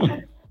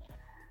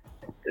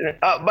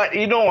 But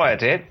you know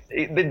what?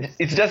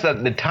 It's just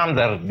that the terms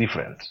are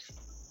different.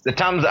 The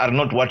terms are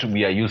not what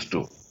we are used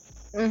to.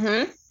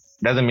 Mm-hmm.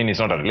 Doesn't mean it's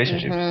not a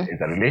relationship. Mm-hmm.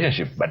 It's a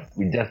relationship, but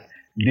we just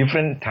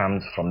different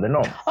terms from the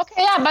norm. Okay,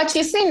 yeah, but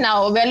you see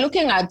now we're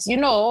looking at,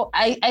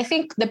 I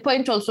think the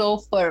point also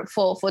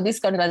for this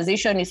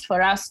conversation is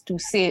for us to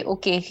say,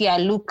 okay, here,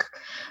 look,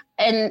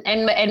 and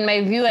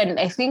my view, and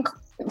I think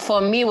for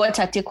me what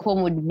a take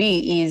home would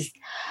be is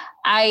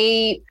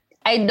I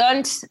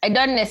don't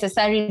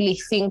necessarily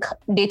think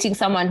dating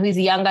someone who is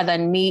younger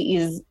than me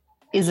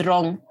is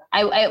wrong.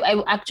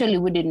 I actually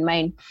wouldn't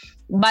mind.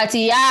 But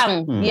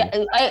young, yeah,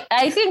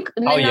 I think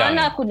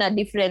naona kuna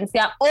difference.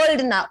 Yeah,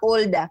 old na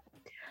older.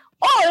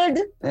 Old.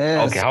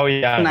 Yes. Okay, how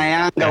young?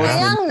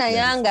 Na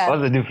younger.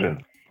 What's the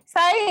difference?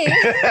 Sai.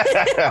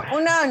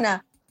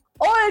 Unaona.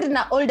 Old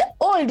na older.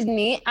 Old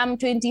ni, I'm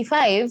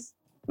 25.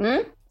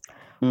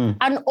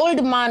 An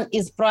old man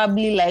is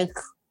probably like,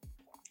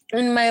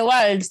 in my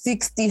world,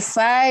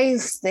 65,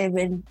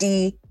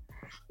 70,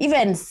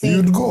 even 60.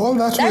 You'd go all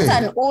that way.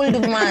 That's an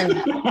old man.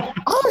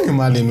 How are you,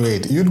 Marlin?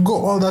 Wait, you'd go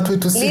all that way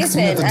to 60?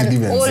 Listen,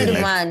 an old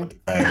man.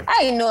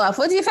 I know, a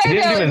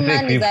 45-year-old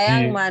man is a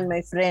young man,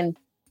 my friend.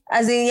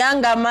 As a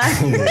younger man.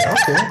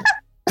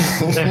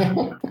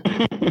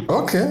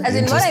 Okay. As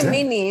in what I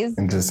mean is,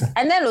 and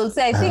then also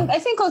I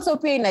think also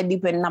paying a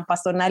depend on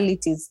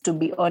personalities, to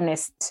be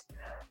honest.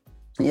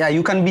 Yeah,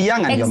 you can be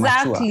young and you're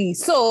mature. Exactly.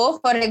 So,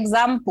 for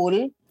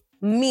example,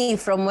 me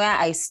from where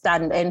I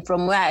stand and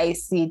from where I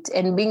sit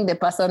and being the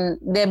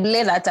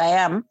blade that I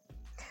am,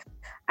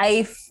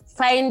 I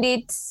find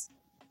it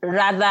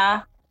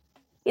rather,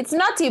 it's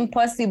not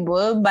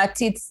impossible,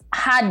 but it's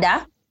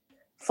harder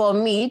for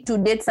me to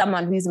date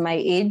someone who is my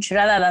age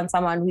rather than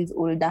someone who is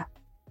older.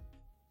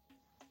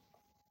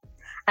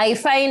 I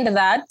find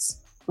that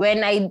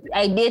when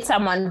I date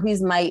someone who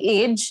is my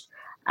age,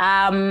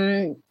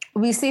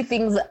 we see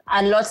things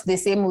a lot the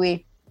same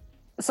way.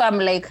 So I'm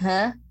like,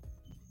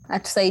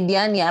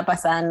 atusaidiani hapa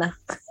sana.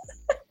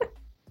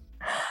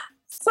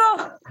 So,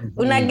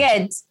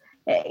 unaget.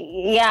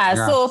 Yeah,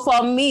 so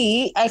for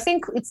me, I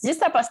think it's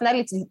just a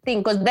personality thing,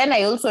 because then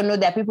I also know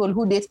there are people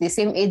who date the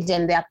same age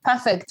and they are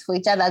perfect for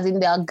each other, as in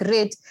they are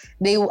great.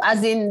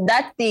 As in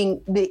that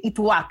thing, it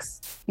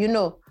works, you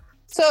know.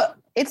 So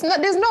it's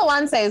not, there's no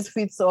one size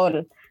fits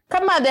all.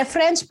 Come on, the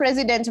French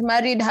president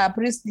married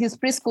his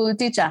preschool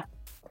teacher.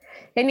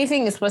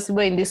 Anything is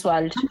possible in this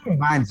world. Can you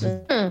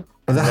imagine?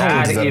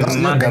 That is an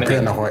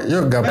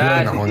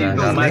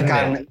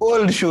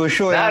old show.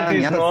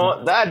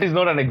 That is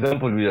not an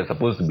example we are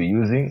supposed to be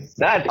using.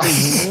 That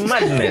is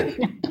madness.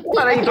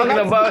 What are you talking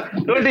about?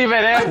 Don't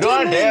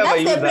ever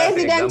use that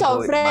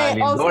example.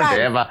 Don't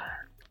ever.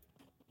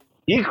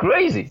 He's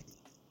crazy.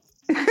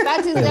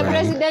 That is the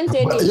president.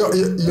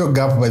 Your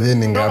gap by the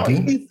end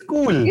gappy. It's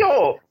cool.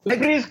 Yo, the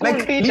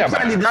preschool teacher.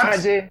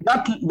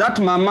 That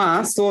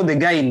mama saw the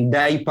guy in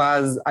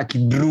diapers,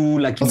 akidrew,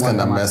 like it's kind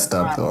of messed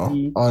up though.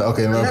 Oh,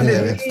 okay, no,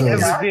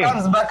 he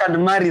comes back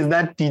and marries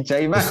that teacher.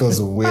 It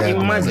was weird.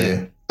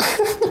 Imagine.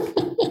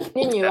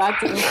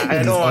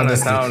 I don't want to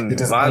sound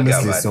vulgar,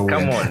 but so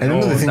come weird. on. And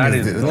No, the thing that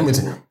is,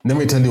 let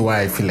me tell you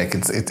why I feel like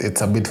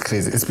it's a bit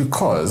crazy. It's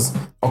because,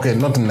 okay,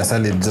 not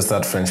necessarily just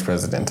that French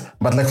president,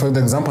 but like for the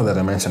example that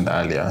I mentioned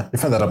earlier,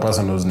 if that a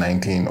person who's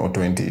 19 or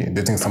 20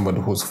 dating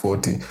somebody who's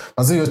 40,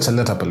 mazi yo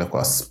chale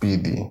tapelekwa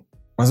speedy,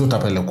 mazi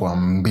utapelekwa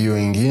mbio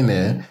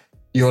ingine,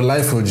 your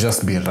life will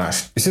just be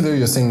rushed. You see, though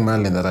you're saying,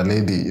 Marlene, that a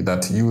lady,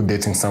 that you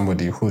dating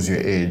somebody who's your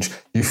age,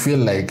 you feel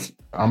like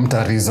a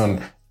reason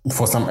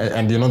for some,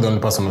 and you're not the only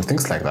person who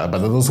thinks like that, but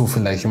there are those who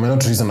feel like you may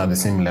not reason at the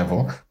same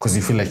level because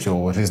you feel like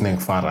you're reasoning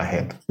far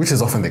ahead, which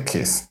is often the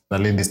case. The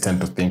ladies tend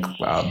to think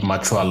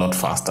mature a lot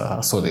faster,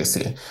 so they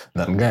say,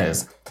 than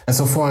guys. And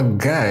so for a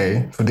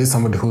guy to date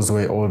somebody who's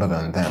way older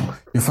than them,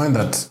 you find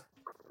that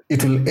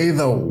it will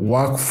either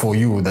work for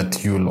you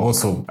that you'll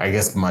also, I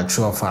guess,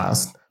 mature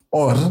fast,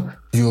 or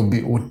you'll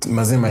be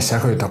mazima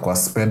shako itakuwa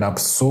sped up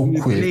so quick.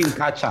 You're playing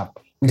catch up.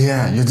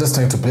 Yeah, you're just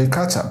trying to play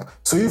catch up.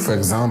 So you, for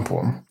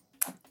example,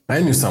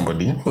 I knew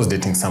somebody who's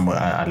dating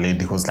a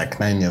lady who's like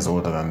 9 years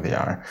older than they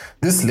are.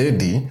 This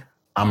lady,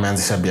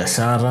 ameanzisha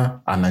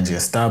biashara,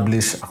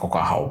 anajiestablish, ako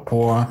kwa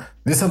haupoa.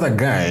 This other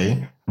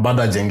guy,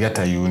 bado ajengia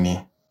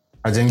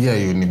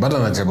uni, bado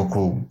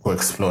anajaribu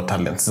explore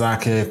talents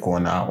zake,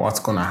 kuona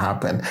what's gonna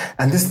happen.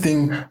 And this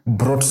thing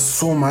brought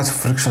so much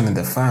friction in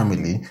the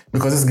family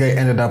because this guy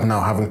ended up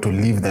now having to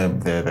leave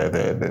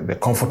the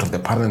comfort of the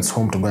parents'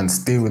 home to go and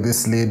stay with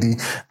this lady,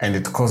 and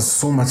it caused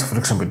so much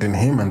friction between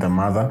him and the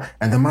mother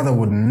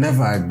would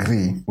never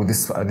agree with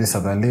this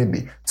other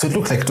lady. So it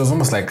looked like it was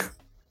almost like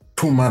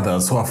two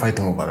mothers who are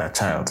fighting over their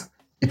child.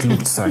 It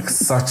looked like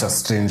such a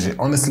strange,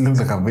 honestly looked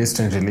like a very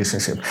strange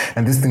relationship.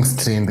 And this thing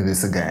strained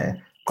this guy.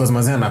 Because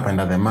mazee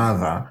anapenda the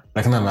mother,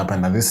 lakini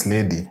anapenda this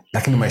lady,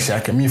 lakini maisha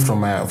yake, me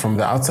from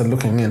the outside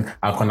looking in,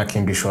 alikuwa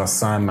anakimbishwa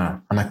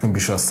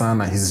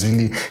sana.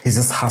 He's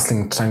just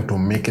hustling, trying to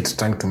make it.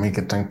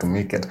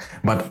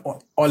 But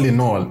all in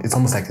all, it's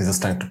almost like he's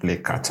just trying to play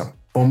catch up.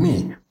 For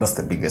me, that's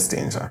the biggest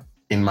danger,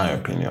 in my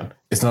opinion.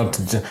 It's not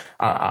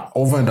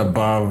over and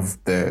above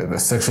the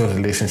sexual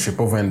relationship,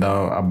 over and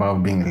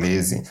above being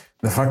lazy.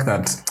 The fact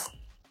that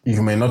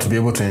you may not be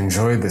able to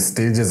enjoy the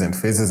stages and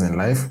phases in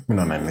life,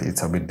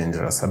 it's a bit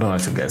dangerous. I don't know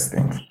what you guys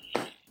think.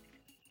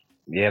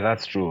 Yeah,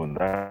 that's true.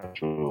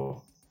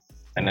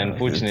 And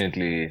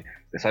unfortunately,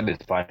 the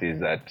saddest part is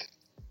that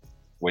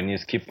when you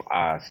skip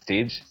a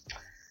stage,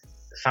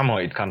 somehow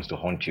it comes to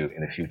haunt you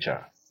in the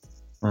future.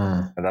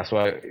 And that's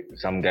why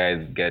some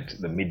guys get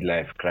the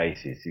midlife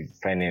crisis. You're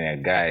finding a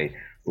guy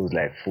who's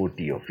like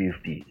 40 or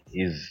 50.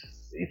 He's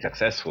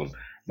successful,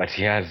 but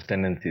he has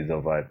tendencies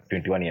of a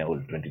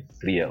 21-year-old,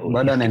 23-year-old.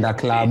 Bado anaenda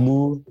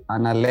klabu,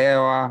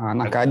 analewa,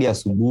 anakadi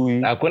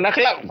asubuhi.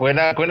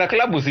 Kwenda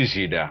klabu si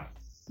shida.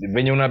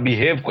 Venye una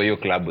behave kwa hiyo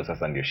klabu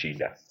sasa ndio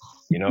shida.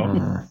 You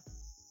know?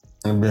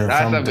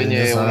 Sasa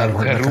venye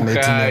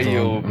unaruka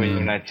hiyo venye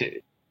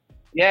unache.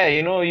 Yeah,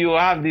 you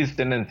have these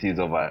tendencies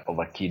of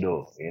a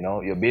kiddo,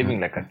 you're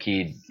behaving like a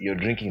kid, you're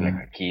drinking like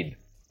a kid,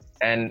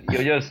 and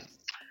you're just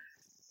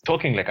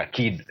talking like a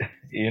kid,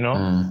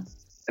 And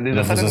there's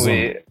a certain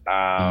way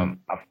a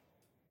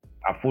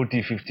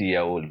 40,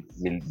 50-year-old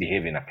will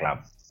behave in a club.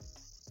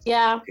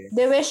 Yeah, okay.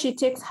 The way she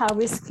takes her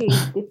whiskey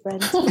is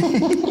different.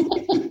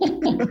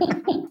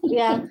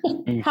 Yeah,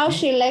 how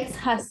she likes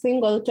her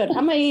singleton.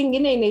 Ama hii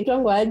ingine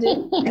inaitwa aje?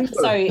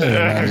 Sorry.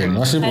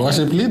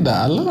 Worship leader,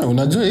 ala,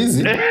 unajua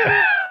hizi.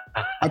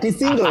 Ati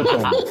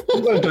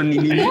singleton ni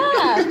nini?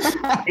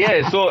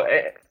 Yeah, so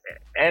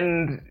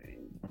and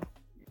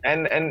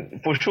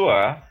And for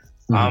sure,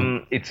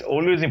 it's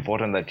always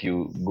important that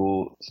you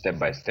go step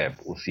by step.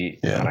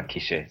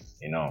 Harakishe,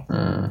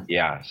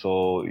 Yeah.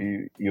 So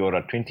you're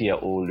a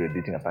 20-year-old, you're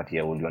dating a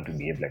 30-year-old, you want to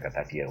behave like a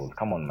 30-year-old.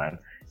 Come on, man.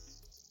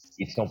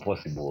 It's not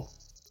possible.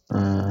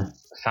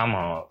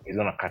 Somehow it's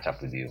gonna catch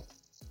up with you.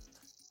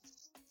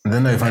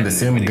 Then I find the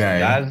same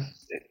guy.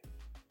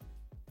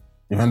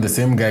 You find the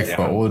same guy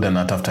for old and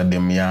not after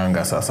them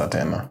younger sasa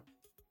tena.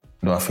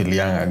 Do I feel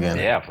young again?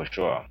 Yeah, for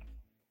sure.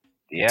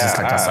 Yeah. Just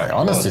like a cycle.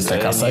 Honestly, it's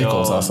like a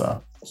cycle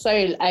sasa.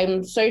 Sorry,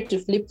 I'm sorry to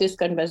flip this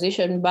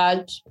conversation,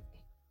 but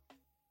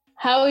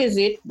how is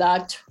it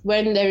that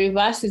when the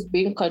reverse is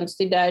being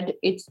considered,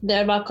 it's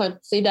never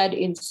considered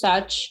in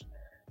such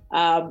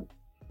how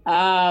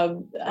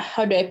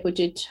do I put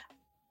it?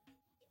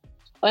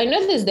 I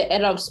know there's the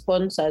era of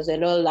sponsors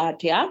and all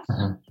that, yeah?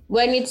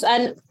 When it's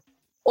an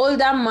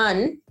older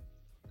man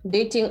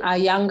dating a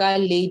younger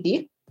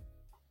lady,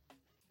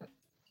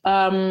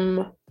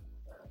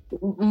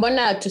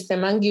 mbona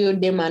tusemangi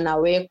dem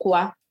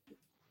anawekwa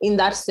in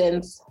that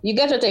sense? You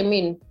get what I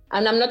mean?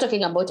 And I'm not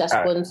talking about a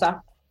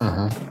sponsor.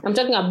 I'm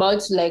talking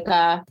about like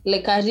a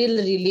real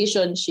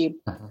relationship.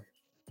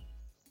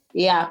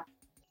 Yeah.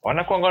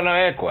 Wanakuanga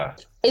nawekwa.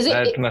 Is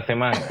it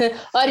tunasemanga?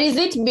 Or is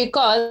it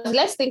because,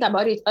 let's think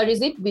about it, or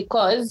is it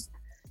because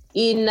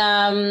in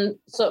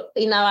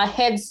our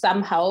heads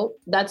somehow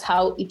that's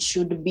how it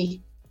should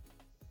be?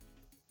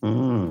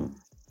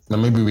 Now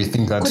maybe we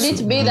think that. Could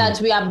it be that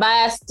we are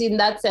biased in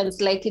that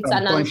sense? Like it's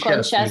an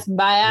unconscious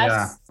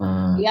bias.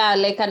 Yeah,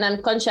 like an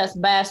unconscious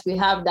bias we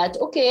have that,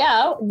 okay,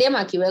 yeah, dem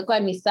akiwekwa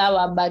ni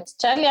sawa, but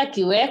Charlie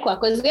akiwekwa,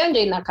 because hiyo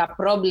ndio inaka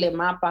problem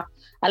hapa.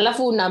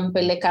 Alafu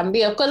unampeleka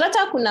mbio. Because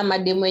hata kuna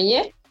mademu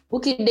wenye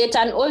ukidate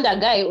an older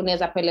guy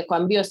unaweza pelekwa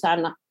mbio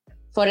sana.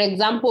 For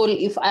example,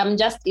 if I'm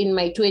just in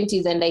my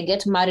 20s and I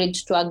get married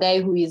to a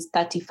guy who is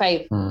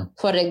 35,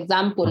 for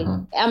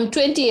example, I'm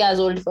 20 years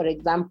old, for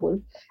example,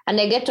 and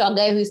I get to a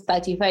guy who is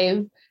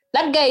 35,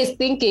 that guy is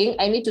thinking,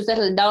 I need to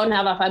settle down,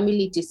 have a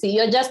family to see.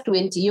 You're just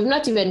 20. You've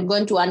not even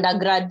gone to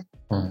undergrad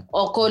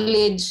or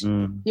college,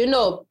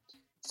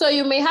 So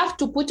you may have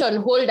to put on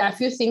hold a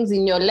few things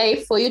in your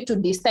life for you to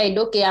decide,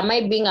 okay, am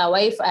I being a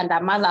wife and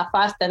a mother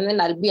first and then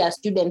I'll be a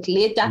student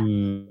later?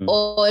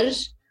 Or...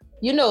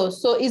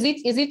 so is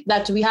it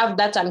that we have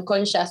that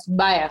unconscious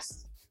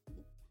bias?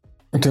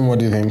 Tim, what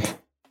do you think?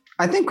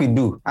 I think we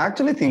do. I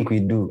actually think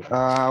we do.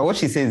 What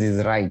she says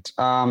is right.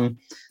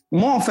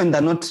 More often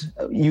than not,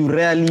 you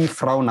rarely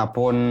frown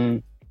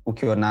upon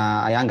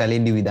ukiona a younger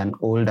lady with an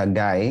older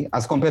guy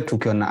as compared to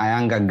ukiona a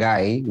younger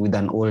guy with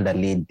an older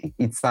lady.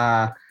 It's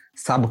a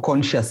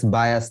subconscious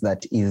bias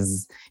that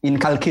is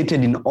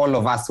inculcated in all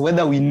of us,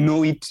 whether we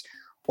know it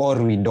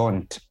or we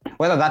don't.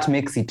 Whether that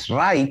makes it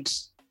right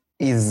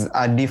is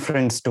a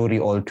different story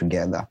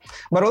altogether.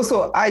 But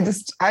also,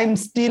 I'm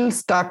still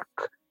stuck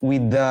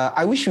with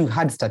I wish you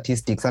had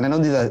statistics, and I know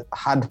these are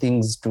hard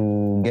things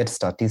to get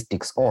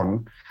statistics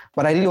on,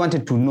 but I really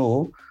wanted to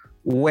know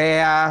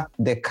where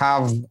the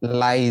curve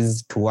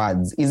lies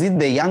towards. Is it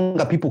the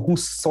younger people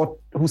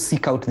who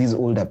seek out these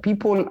older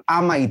people,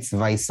 ama it's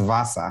vice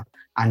versa,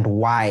 and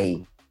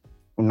why?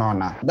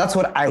 Nona. That's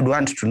what I would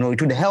want to know.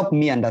 It would help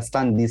me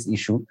understand this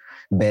issue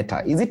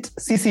better. Is it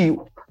sisi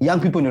young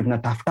people ndio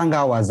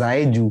tunatafutanga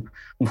wazae juu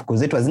mfuko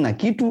zetu hazina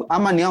kitu,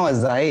 ama ni hao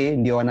wazae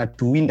ndio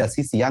wanatuwinda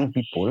sisi young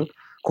people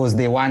because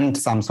they want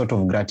some sort of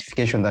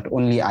gratification that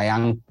only a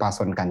young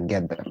person can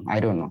get them?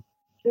 I don't know.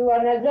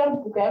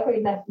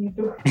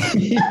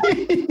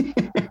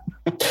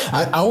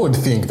 I would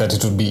think that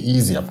it would be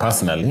easier,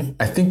 personally.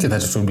 I think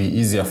that it would be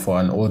easier for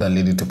an older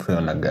lady to prey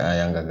on a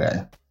younger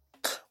guy.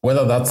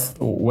 Whether that's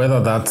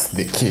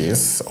the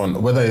case,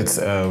 on whether it's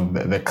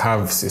the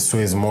curve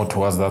sways more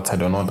towards that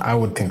side or not, I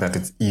would think that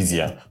it's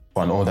easier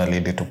for an older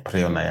lady to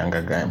prey on a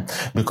younger guy,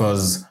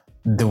 because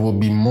there will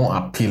be more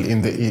appeal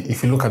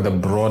if you look at the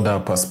broader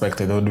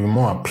perspective, there would be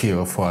more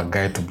appeal for a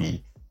guy to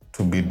be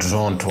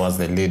drawn towards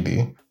the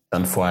lady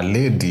than for a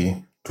lady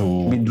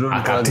to be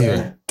drawn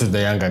to the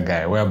younger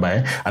guy,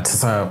 whereby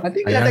at a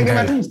young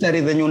guy,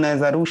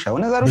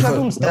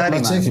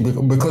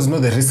 because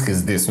the risk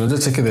is this.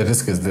 Just checking the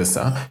risk is this.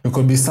 You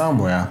could be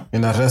somewhere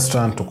in a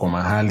restaurant, to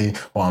mahali,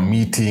 or a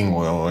meeting,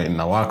 or in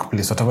a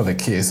workplace, whatever the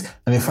case,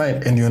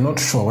 and you're not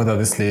sure whether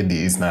this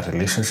lady is in a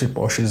relationship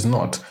or she's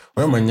not.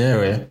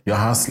 You're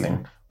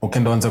hustling.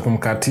 Ukianza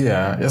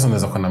kumkatia, yes,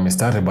 unaweza kuwa na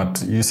mistari,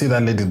 but you see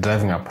that lady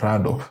driving a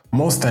Prado,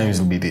 most times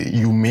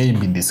you may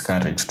be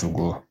discouraged to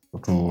go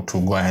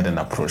ahead and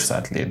approach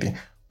that lady.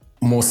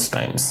 Most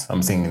times,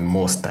 I'm saying in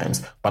most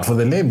times. But for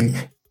the lady,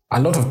 a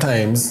lot of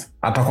times,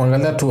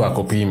 atakuangalia tu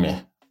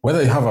akopime.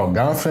 Whether you have a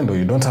girlfriend or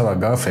you don't have a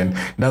girlfriend,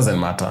 it doesn't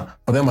matter.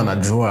 For them,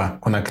 anajua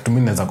kuna kitu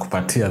mimi naweza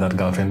kupatia that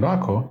girlfriend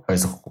wako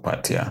hawezi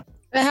kukupatia.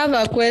 I have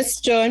a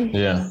question.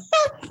 Yeah.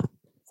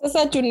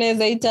 Sasa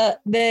tunaweza ita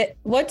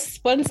what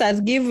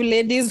sponsors give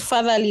ladies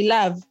fatherly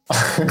love.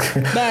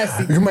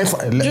 Basi. You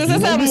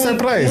might be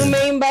surprised.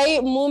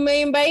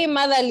 Mumeimbai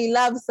motherly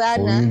love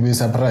sana. You'll be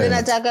surprised.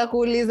 Nataka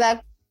kuuliza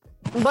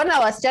mbona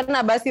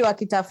wasichana basi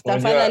wakitafuta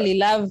fatherly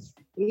love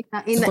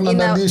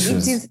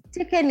It is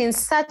taken in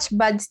such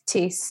bad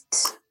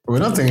taste. We're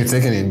not saying it's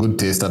taken in good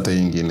taste at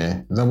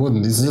ingine.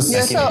 It's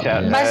just but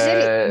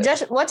really,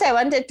 just what I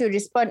wanted to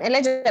respond,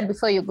 Elijah,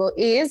 before you go,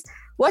 is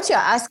what you're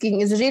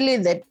asking is really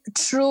the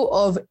true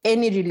of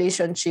any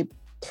relationship.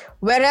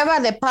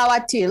 Wherever the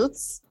power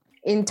tilts,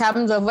 in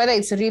terms of whether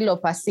it's real or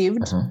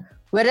perceived,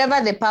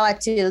 wherever the power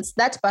tilts,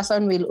 that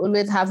person will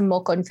always have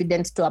more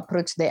confidence to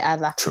approach the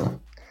other. True.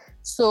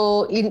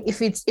 So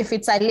if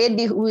it's a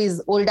lady who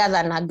is older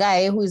than a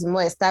guy who is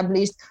more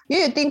established,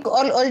 you think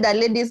all older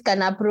ladies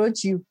can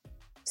approach you?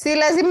 Si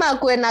lazima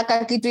akuwe na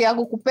kakitu ya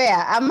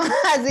kukupea ama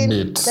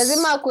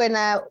lazima akuwe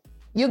na,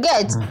 you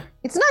get.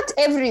 It's not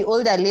every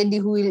older lady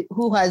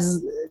who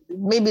has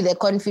maybe the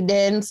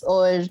confidence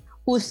or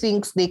who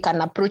thinks they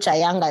can approach a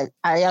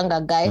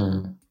younger guy.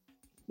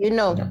 You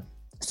know. Yeah.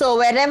 So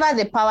wherever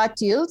the power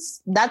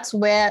tilts, that's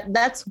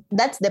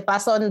the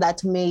person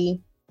that may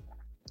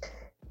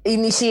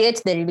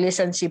initiate the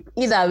relationship.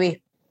 Either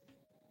way.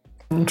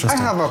 I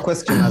have a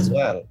question as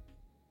well.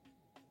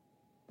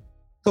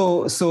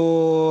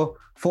 So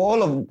for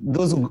all of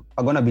those who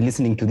are going to be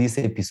listening to this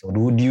episode,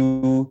 would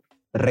you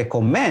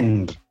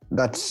recommend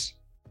that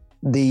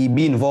they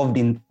be involved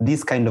in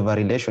this kind of a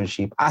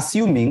relationship,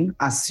 assuming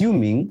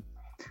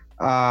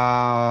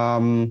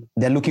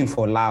they're looking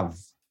for love?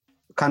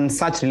 Can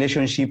such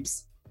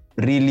relationships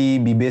really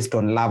be based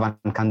on love,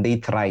 and can they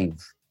thrive?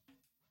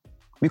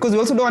 Because we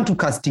also don't want to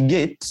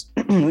castigate.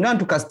 We don't want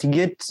to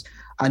castigate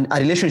a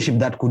relationship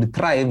that could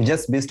thrive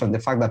just based on the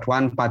fact that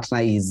one partner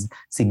is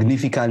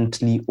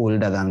significantly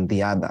older than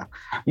the other.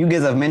 You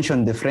guys have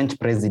mentioned the French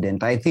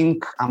president.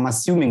 I'm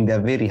assuming they're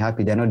very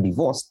happy they're not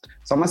divorced.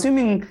 So I'm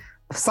assuming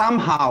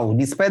somehow,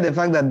 despite the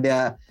fact that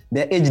their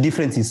age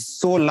difference is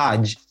so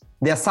large,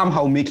 they're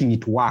somehow making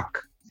it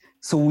work.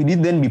 So we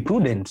did then be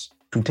prudent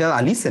to tell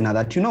a listener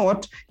that, you know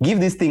what,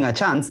 give this thing a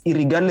chance,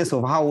 regardless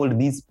of how old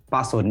this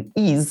person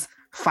is.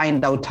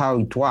 Find out how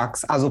it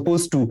works, as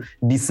opposed to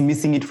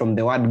dismissing it from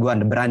the word go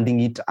and branding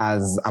it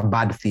as a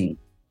bad thing.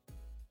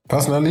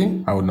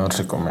 Personally, I would not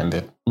recommend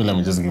it. Let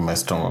me just give my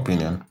strong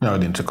opinion. I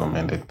wouldn't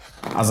recommend it.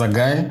 As a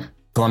guy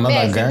to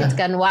another guy, it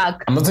can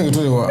work. I'm not saying it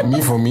will work.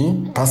 For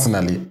me,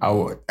 personally,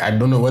 I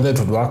don't know whether it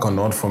would work or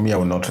not. For me, I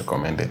would not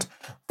recommend it.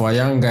 For a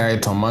young guy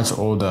to a much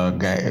older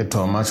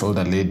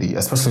lady,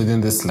 especially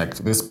in this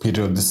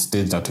period, this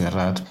stage that we're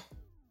at,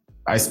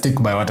 I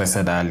stick by what I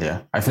said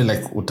earlier. I feel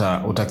like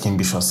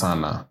utakimbishwa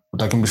sana,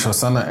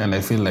 and I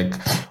feel like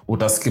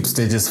skip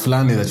stages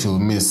flani that you'll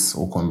miss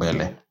uko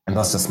mbele. And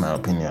that's just my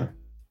opinion.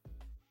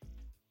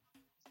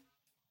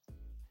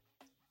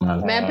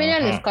 My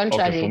opinion is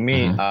contrary. Okay, for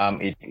me,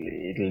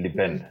 it'll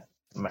depend.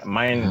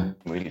 Mine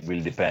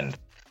will depend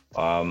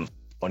on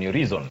your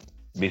reason,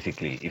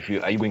 basically.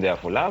 Are you going there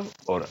for love,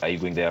 or are you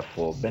going there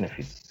for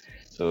benefits?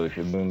 So if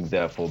you're going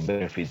there for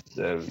benefits,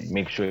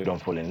 make sure you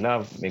don't fall in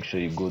love. Make sure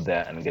you go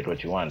there and get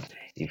what you want.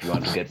 If you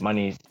want to get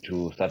money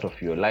to start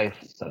off your life,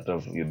 start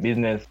off your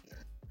business,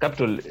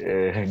 capital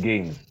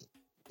gains,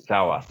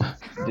 sawa.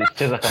 Just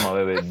cheza kama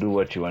wewe, do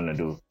what you want to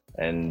do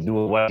and do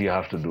what you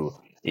have to do.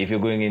 If you're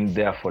going in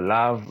there for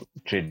love,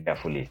 trade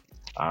carefully.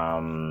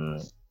 For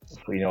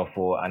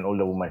an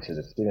older woman, she's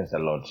experienced a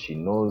lot. She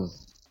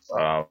knows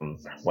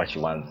what she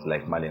wants,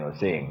 like Marlene was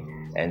saying,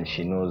 and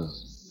she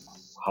knows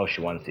how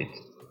she wants it.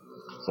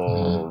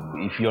 So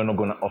if you're not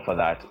going to offer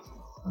that,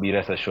 be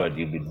rest assured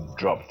you'll be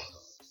dropped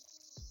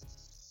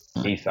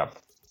ASAP.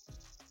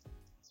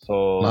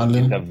 So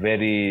it's a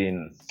very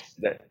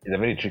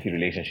tricky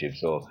relationship.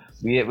 So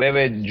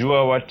wewe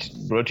jua what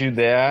brought you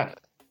there,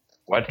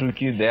 what took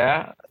you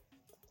there.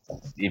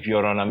 If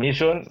you're on a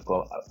mission,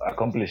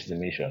 accomplish the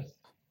mission.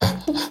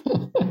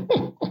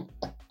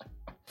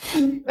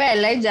 Well,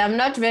 Elijah, I'm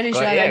not very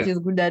sure that is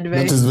good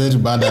advice. That is very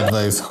bad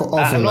advice.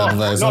 Awful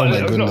advice. Oh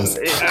my goodness.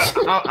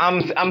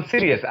 I'm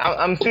serious.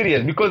 I'm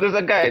serious because there's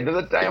a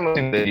time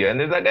in the year, and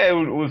there's a guy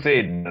who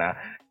said,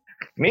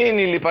 mimi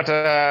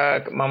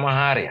nilipata Mama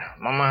Haria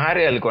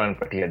alikuwa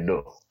ananipatia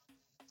do.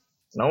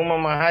 Na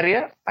Mama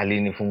Haria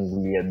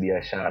alinifungulia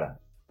biashara.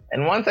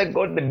 And once I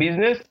got the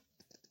business,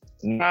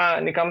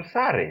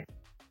 nikamsare.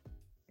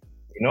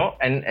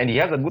 And he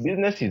has a good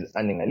business, he's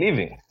earning a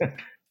living.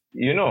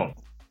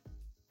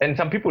 And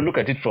some people look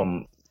at it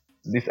from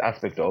this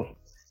aspect of,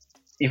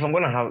 if I'm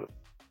going to have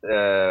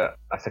a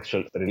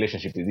sexual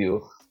relationship with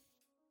you,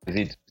 is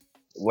it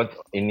what's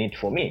in it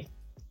for me?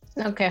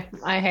 Okay,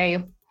 I hear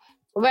you.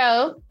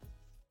 Well,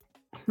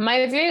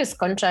 my view is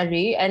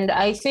contrary, and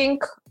I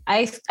think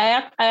I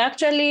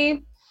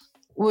actually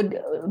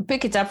would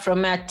pick it up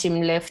from where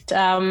Tim left.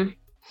 I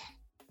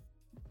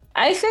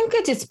think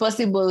it is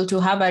possible to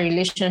have a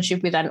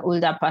relationship with an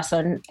older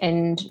person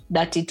and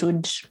that it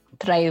would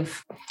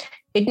thrive.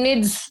 It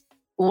needs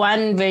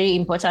one very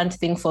important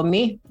thing for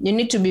me. You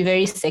need to be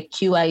very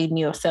secure in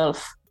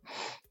yourself.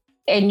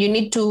 And you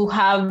need to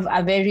have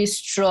a very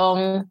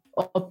strong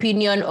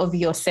opinion of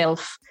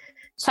yourself,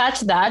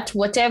 such that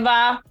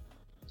whatever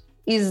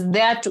is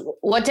there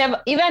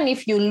even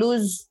if you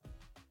lose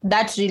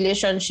that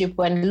relationship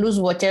and lose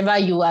whatever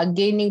you are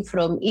gaining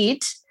from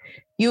it,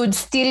 you'd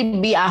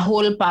still be a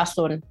whole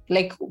person.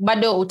 Like,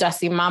 bado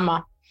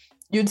utasimama.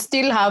 You'd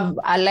still have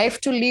a life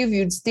to live.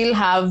 You'd still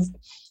have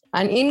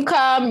an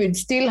income. You'd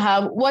still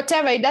have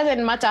whatever. It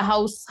doesn't matter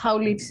how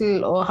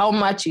little or how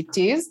much it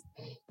is,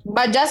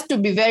 but just to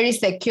be very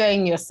secure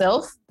in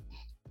yourself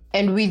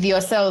and with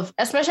yourself,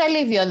 especially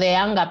if you're the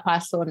younger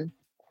person.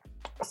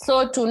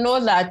 So to know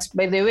that,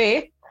 by the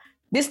way,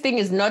 this thing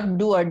is not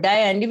do or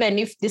die. And even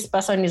if this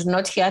person is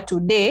not here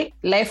today,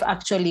 life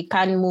actually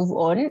can move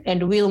on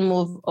and will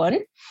move on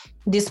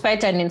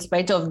despite and in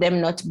spite of them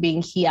not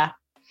being here.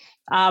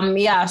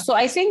 So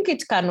I think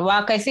it can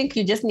work. I think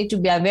you just need to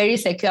be a very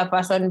secure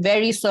person,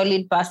 very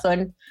solid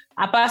person,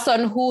 a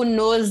person who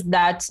knows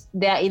that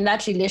they're in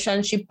that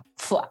relationship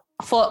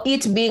for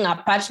it being a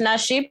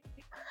partnership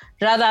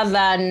rather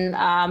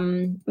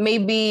than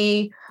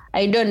maybe,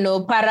 I don't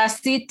know,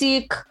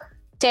 parasitic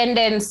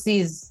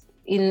tendencies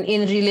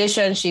in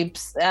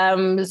relationships.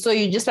 So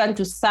you just want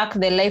to suck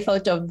the life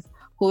out of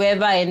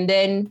whoever and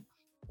then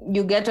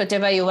you get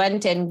whatever you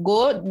want and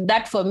go.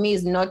 That for me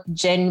is not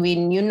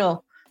genuine, you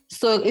know.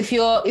 So if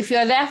you're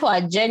there for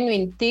a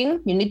genuine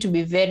thing, you need to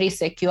be very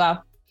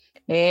secure.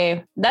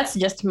 That's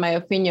just my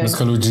opinion.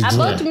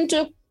 About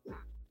mtu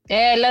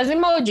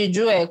lazima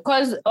ujijue,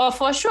 because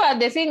for sure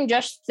the thing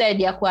Josh said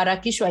ya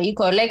kuharakishwa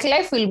iko, like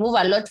life will move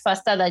a lot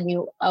faster than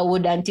you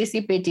would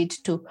anticipate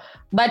it to,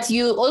 but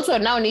you also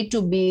now need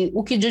to be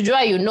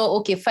ukijijua, you know,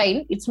 okay,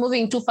 fine, it's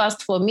moving too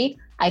fast for me,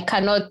 I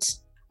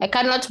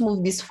cannot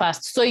move this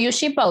fast, so you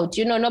ship out,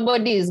 you know,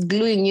 nobody is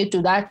gluing you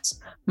to that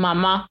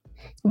mama.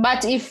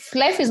 But if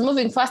life is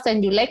moving fast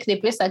and you like the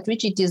pace at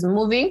which it is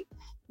moving,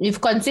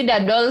 you've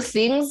considered all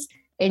things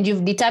and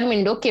you've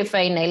determined, okay,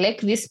 fine, I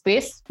like this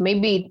pace.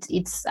 Maybe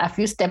it's a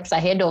few steps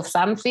ahead of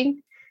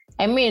something.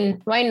 I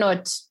mean, why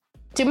not?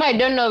 Timo, I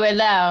don't know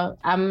whether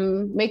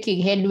I'm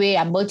making headway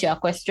about your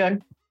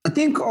question. I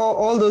think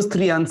all those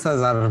three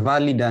answers are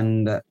valid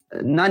and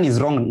none is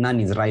wrong, none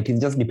is right.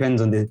 It just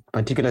depends on the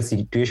particular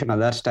situation at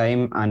that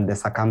time and the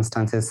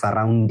circumstances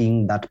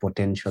surrounding that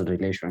potential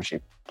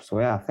relationship. So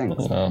yeah,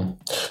 thanks.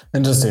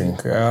 Interesting.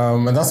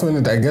 And that's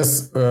when I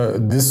guess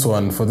this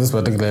one, for this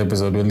particular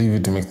episode, we'll leave you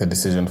to make the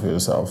decision for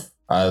yourself.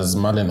 As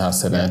Marlon has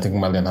said, and I think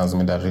Marlon has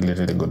made a really,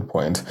 really good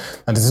point.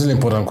 And it's really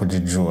important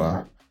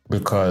kujijua,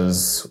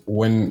 because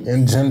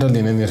generally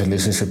in any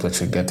relationship that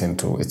you get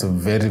into, it's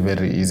very,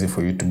 very easy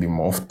for you to be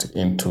morphed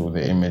into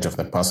the image of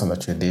the person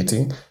that you're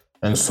dating.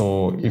 And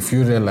so if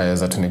you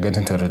realize that when you get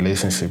into a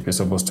relationship, you're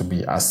supposed to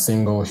be a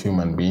single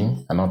human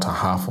being and not a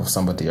half of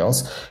somebody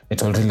else,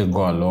 it will really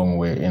go a long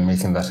way in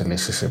making that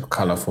relationship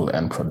colorful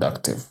and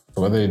productive.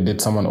 So whether you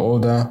date someone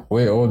older,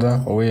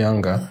 or way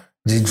younger,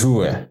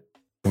 jijue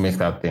to make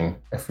that thing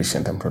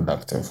efficient and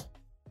productive.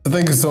 So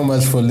thank you so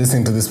much for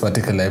listening to this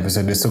particular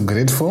episode. We're so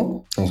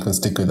grateful and you can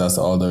stick with us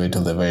all the way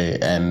to the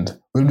very end.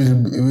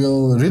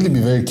 We'll really be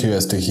very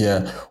curious to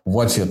hear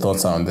what your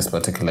thoughts are on this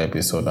particular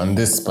episode, on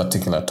this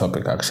particular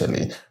topic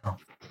actually.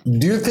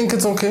 Do you think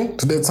it's okay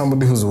to date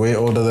somebody who's way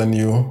older than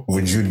you?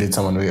 Would you date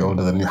someone way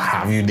older than you?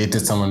 Have you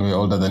dated someone way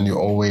older than you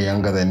or way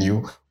younger than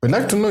you? We'd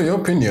like to know your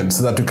opinion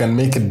so that we can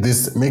make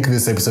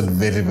this episode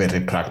very, very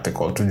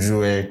practical. Because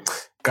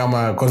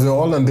we're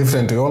all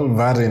we all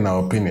vary in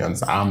our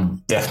opinions.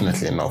 I'm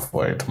definitely not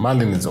for it.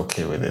 Marlon is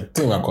okay with it.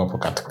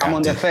 I'm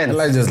on the fence.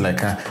 Elijah's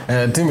like,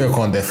 team yako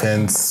on the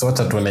fence.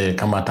 Socha tuone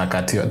kama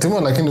takatiwa. Timo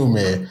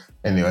lakini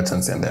anyway,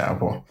 chance ende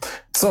hapo.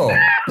 So,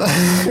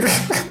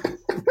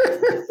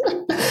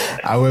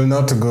 I will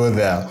not go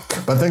there.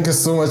 But thank you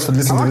so much for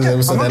listening to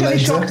this episode. I'm actually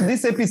shocked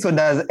this episode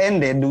has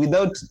ended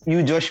without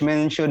you, Josh,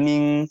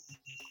 mentioning...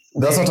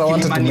 That's what I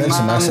wanted to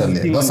mention,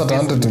 actually. That's what I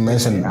wanted to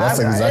mention. That's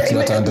exactly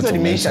what I wanted to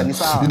mention.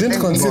 You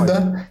didn't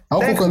consider? How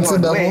could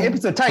consider? Wait,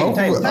 episode time.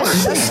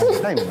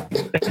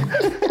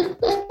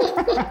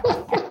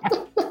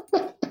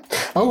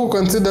 How could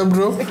consider,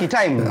 bro? Take your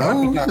time.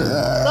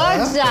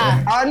 Goja.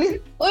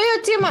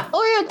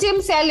 Huyo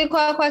team si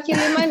alikuwa kwa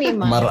Kilimani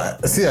mara.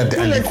 Si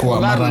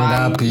alikuwa mara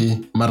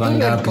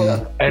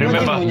ngapi? I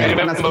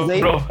remember,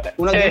 bro.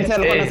 Unajua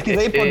alikuwa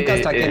anasikiza hii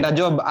podcast akienda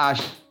job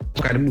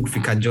karibu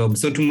kufika job,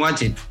 so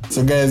tumwatch it.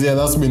 So guys, yeah,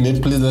 that's been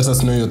it. Please let us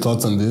know your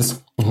thoughts on this.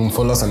 You can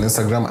follow us on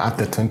Instagram at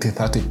the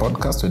 2030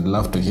 podcast. We'd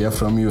love to hear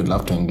from you. We'd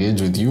love to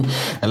engage with you.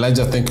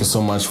 Elijah, thank you so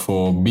much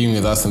for being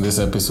with us in this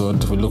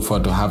episode. We look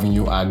forward to having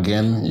you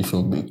again if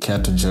you'll care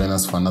to join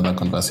us for another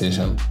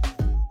conversation.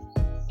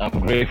 I'm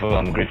grateful.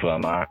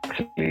 I'm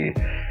actually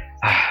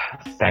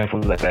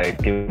thankful that I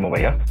came over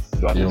here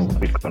to have this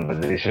big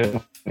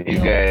conversation. You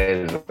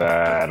guys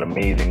are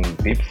amazing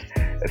tips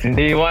since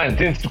day one,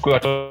 since tukiwa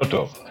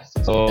watoto.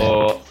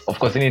 So of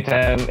course,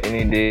 anytime,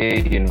 any day,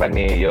 you invite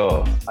me,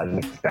 I'll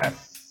make time.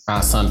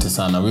 Asante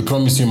sana. We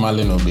promise you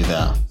Marlon will be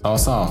there.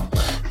 Sawa.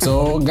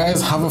 So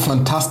guys, have a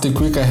fantastic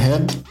week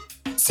ahead.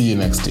 See you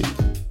next week.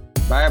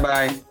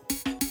 Bye.